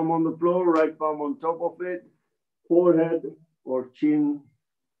 Left palm on the floor, right palm on top of it. Forehead or chin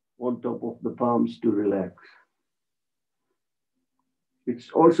on top of the palms to relax. It's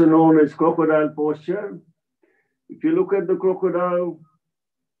also known as crocodile posture. If you look at the crocodile,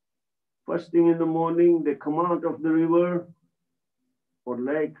 first thing in the morning, they come out of the river or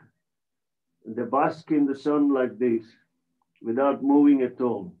lake, and they bask in the sun like this without moving at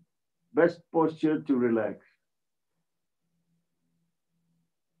all. Best posture to relax.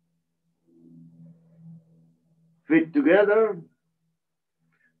 Feet together.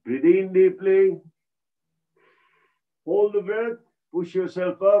 Breathe in deeply. Hold the breath. Push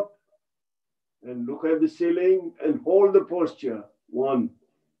yourself up. And look at the ceiling and hold the posture. 1,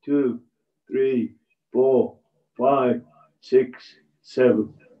 2, 3, 4, 5, 6,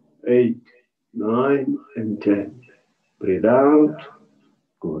 7, 8, 9, and 10. Breathe out.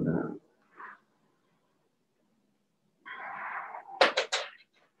 Go down.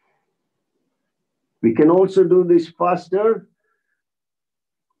 We can also do this faster.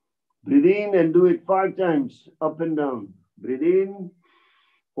 Breathe in and do it 5 times, up and down. Breathe in,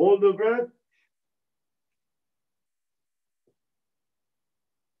 hold the breath.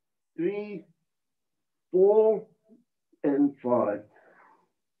 3, 4, and 5.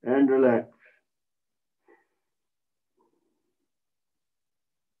 And relax.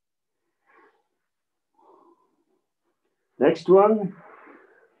 Next one,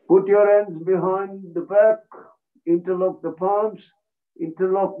 put your hands behind the back, interlock the palms,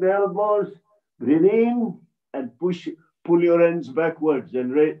 interlock the elbows, breathe in and pull your hands backwards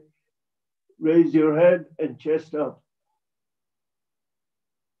and raise your head and chest up.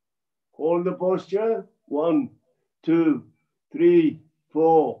 Hold the posture. 1, 2, 3,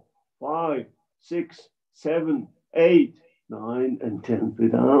 4, 5, 6, 7, 8, 9, and 10.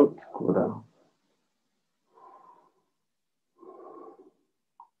 Breathe out, go down.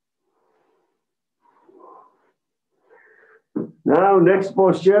 Now, next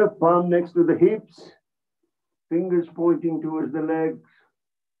posture, palm next to the hips, fingers pointing towards the legs,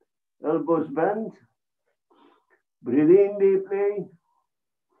 elbows bent. Breathe in deeply.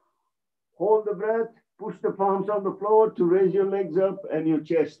 Hold the breath. Push the palms on the floor to raise your legs up and your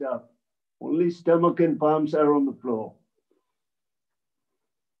chest up. Only stomach and palms are on the floor.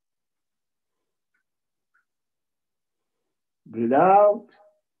 Breathe out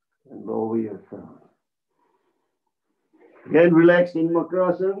and lower yourself. Again, relax in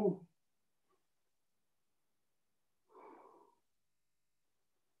Makrasana.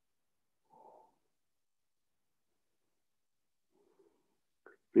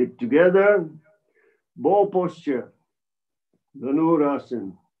 Feet together, bow posture,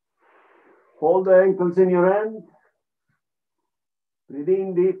 Dhanurasana. Hold the ankles in your hand. Breathe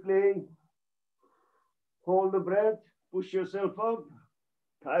in deeply. Hold the breath. Push yourself up.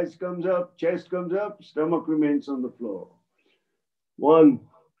 Thighs comes up, chest comes up, stomach remains on the floor. 1,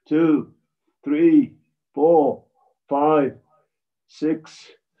 2, 3, 4, 5, 6,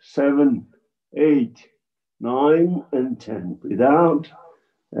 7, 8, 9, and 10. Breathe out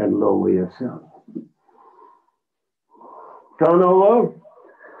and lower yourself. Turn over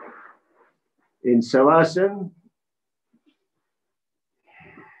in Savasana.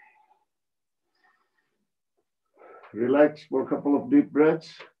 Relax for a couple of deep breaths.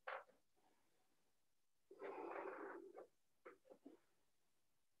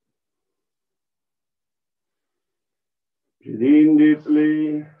 Breathe in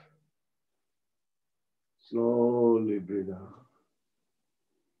deeply. Slowly breathe out.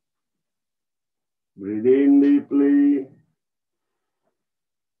 Breathe in deeply.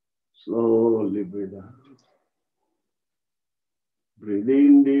 Slowly breathe out. Breathe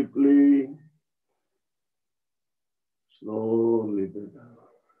in deeply. Slowly breathe out.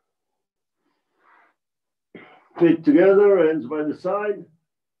 Feet together, hands by the side.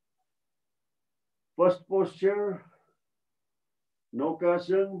 First posture,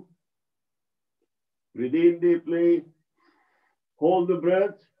 Naukasana. Breathe in deeply. Hold the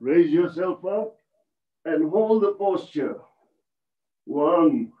breath. Raise yourself up and hold the posture.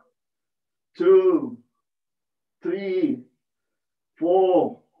 1, 2, 3,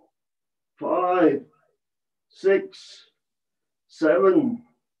 4, 5, 6, 7,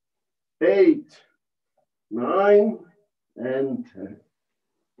 8, 9, and 10.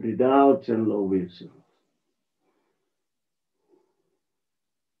 Breathe out and lower yourself.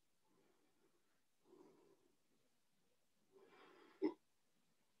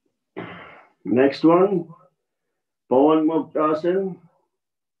 Next one, Pawan Muktasana.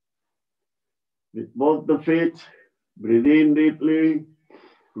 With both the feet, breathe in deeply,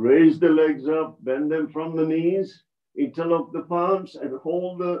 raise the legs up, bend them from the knees, interlock the palms and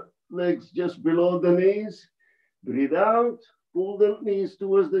hold the legs just below the knees. Breathe out, pull the knees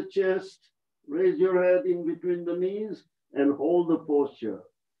towards the chest, raise your head in between the knees and hold the posture.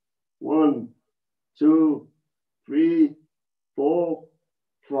 1, 2, 3, 4,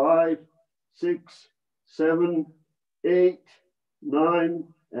 5, 6, 7, 8, 9,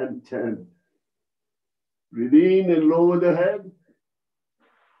 and 10. Breathe in and lower the head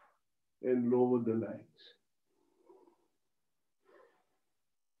and lower the legs.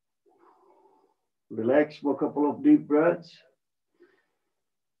 Relax for a couple of deep breaths.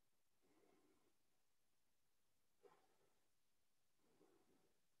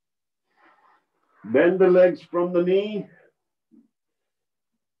 Bend the legs from the knee,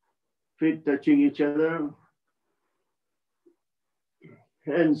 feet touching each other.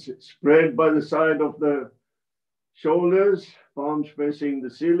 Hands spread by the side of the shoulders, palms facing the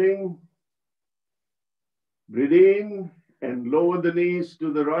ceiling. Breathe in and lower the knees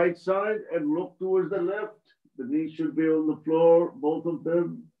to the right side and look towards the left. The knees should be on the floor, both of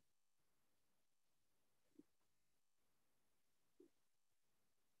them.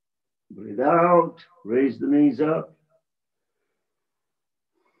 Breathe out, raise the knees up.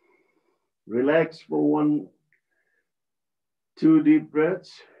 Relax for 1, 2 deep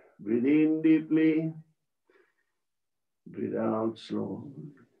breaths. Breathe in deeply. Breathe out slowly.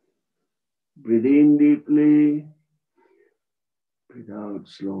 Breathe in deeply. Breathe out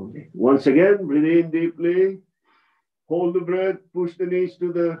slowly. Once again, breathe in deeply. Hold the breath, push the knees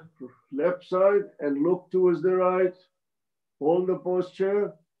to the left side and look towards the right. Hold the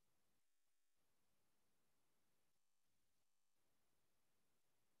posture.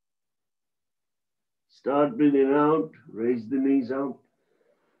 Start breathing out, raise the knees up,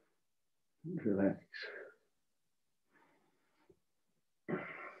 relax.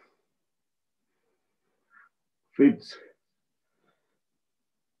 Feet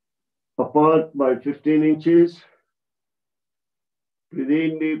apart by 15 inches. Breathe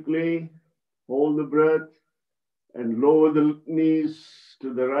in deeply, hold the breath, and lower the knees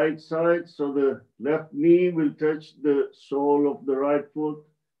to the right side so the left knee will touch the sole of the right foot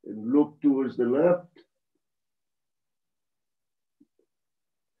and look towards the left.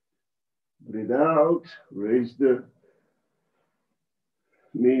 Breathe out, raise the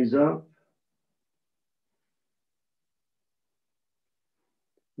knees up.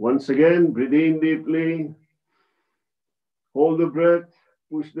 Once again, breathe in deeply, hold the breath,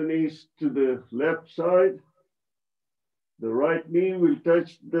 push the knees to the left side. The right knee will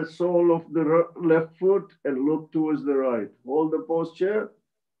touch the sole of the left foot and look towards the right. Hold the posture.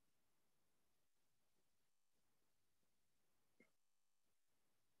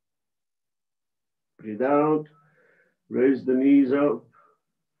 Breathe out, raise the knees up,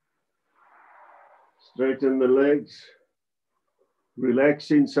 straighten the legs, relax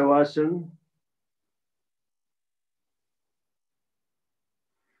in Savasana.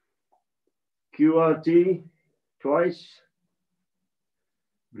 QRT twice.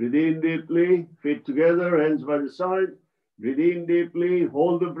 Breathe in deeply, feet together, hands by the side. Breathe in deeply,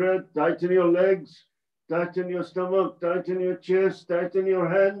 hold the breath, tighten your legs, tighten your stomach, tighten your chest, tighten your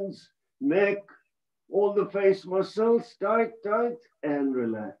hands, neck, all the face muscles, tight, tight, and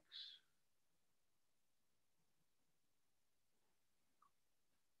relax.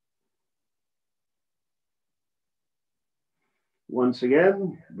 Once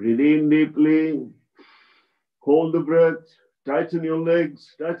again, breathe in deeply, hold the breath, tighten your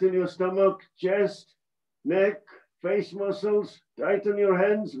legs, tighten your stomach, chest, neck, face muscles, tighten your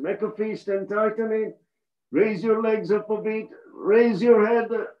hands, make a fist and tighten it. Raise your legs up a bit, raise your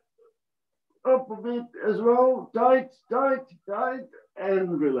head up a bit as well. Tight, tight, tight,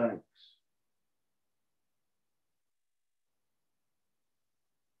 and relax.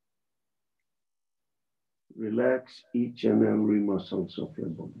 Relax each and every muscles of your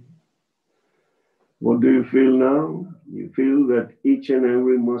body. What do you feel now? You feel that each and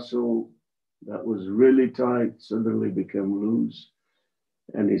every muscle that was really tight suddenly became loose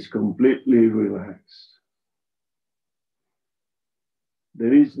and is completely relaxed.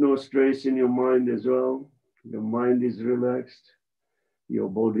 There is no stress in your mind as well. Your mind is relaxed. Your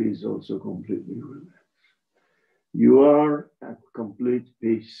body is also completely relaxed. You are at complete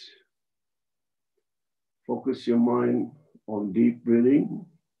peace. Focus your mind on deep breathing.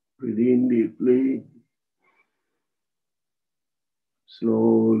 Breathe in deeply.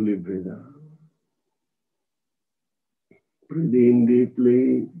 Slowly breathe out. Breathe in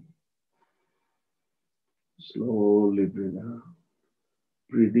deeply. Slowly breathe out.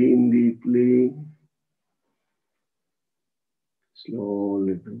 Breathe in deeply.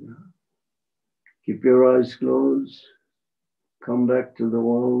 Slowly breathe out. Keep your eyes closed. Come back to the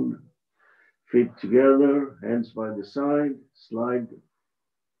world. Feet together, hands by the side. Slide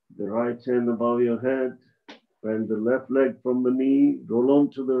the right hand above your head. Bend the left leg from the knee. Roll on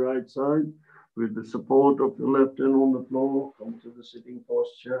to the right side. With the support of the left hand on the floor, come to the sitting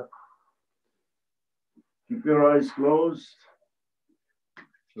posture. Keep your eyes closed.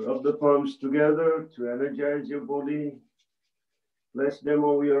 Rub the palms together to energize your body. Place them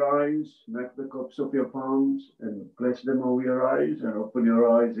over your eyes. Make the cups of your palms and place them over your eyes and open your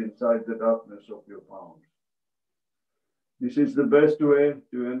eyes inside the darkness of your palms. This is the best way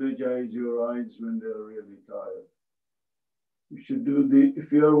to energize your eyes when they're really tired. You should do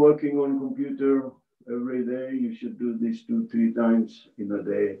if you are working on computer every day, you should do this 2-3 times in a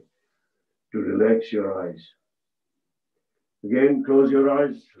day to relax your eyes. Again, close your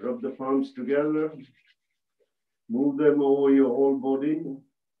eyes, rub the palms together, move them over your whole body.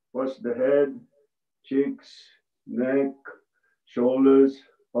 First the head, cheeks, neck, shoulders,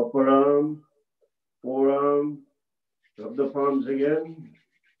 upper arm, forearm. Rub the palms again.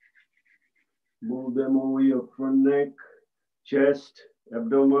 Move them over your front neck, chest,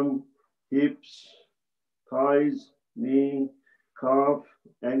 abdomen, hips, thighs, knee, calf,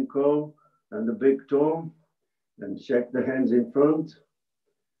 ankle, and the big toe. And shake the hands in front.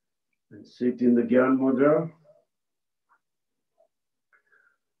 And sit in the Gyan Mudra.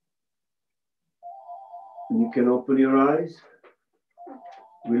 You can open your eyes.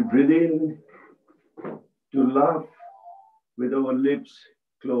 We'll breathe in to laugh with our lips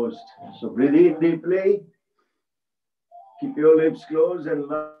closed. So breathe in deeply. Keep your lips closed and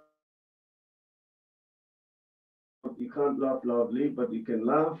laugh. You can't laugh loudly, but you can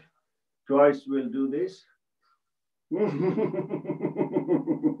laugh. Twice we'll do this.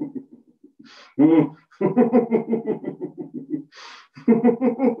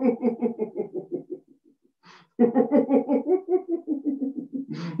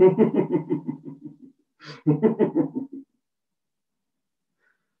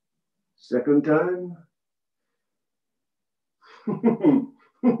 Second time.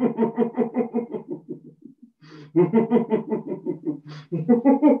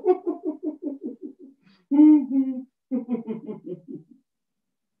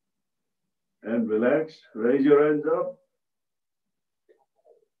 And relax. Raise your hands up.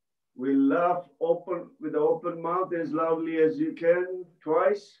 We'll laugh open with the open mouth as loudly as you can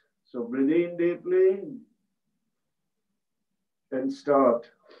twice. So breathe in deeply and start.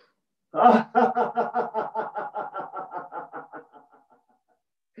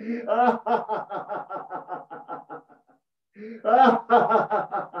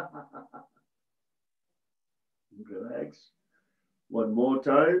 Relax. One more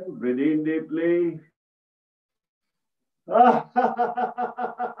time. Breathe in deeply.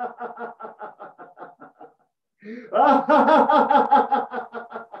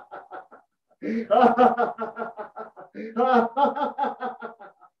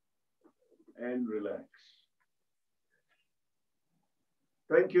 And relax.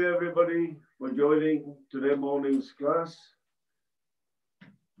 Thank you, everybody, for joining today morning's class.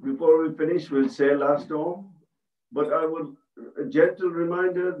 Before we finish, we'll say last Om. But I would, a gentle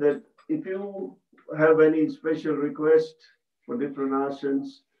reminder that if you have any special request for different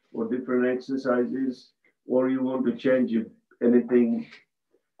asanas or different exercises, or you want to change anything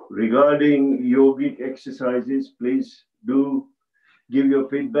regarding yogic exercises, please do give your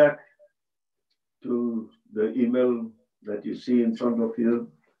feedback to the email that you see in front of you.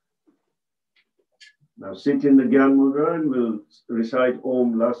 Now sit in the Gyan Mudra and we'll recite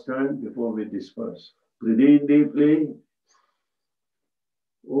Om last time before we disperse. Breathe in deeply.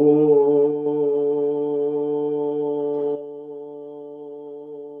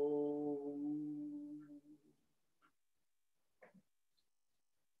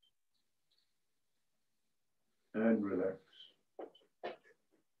 And relax.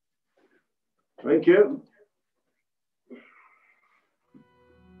 Thank you.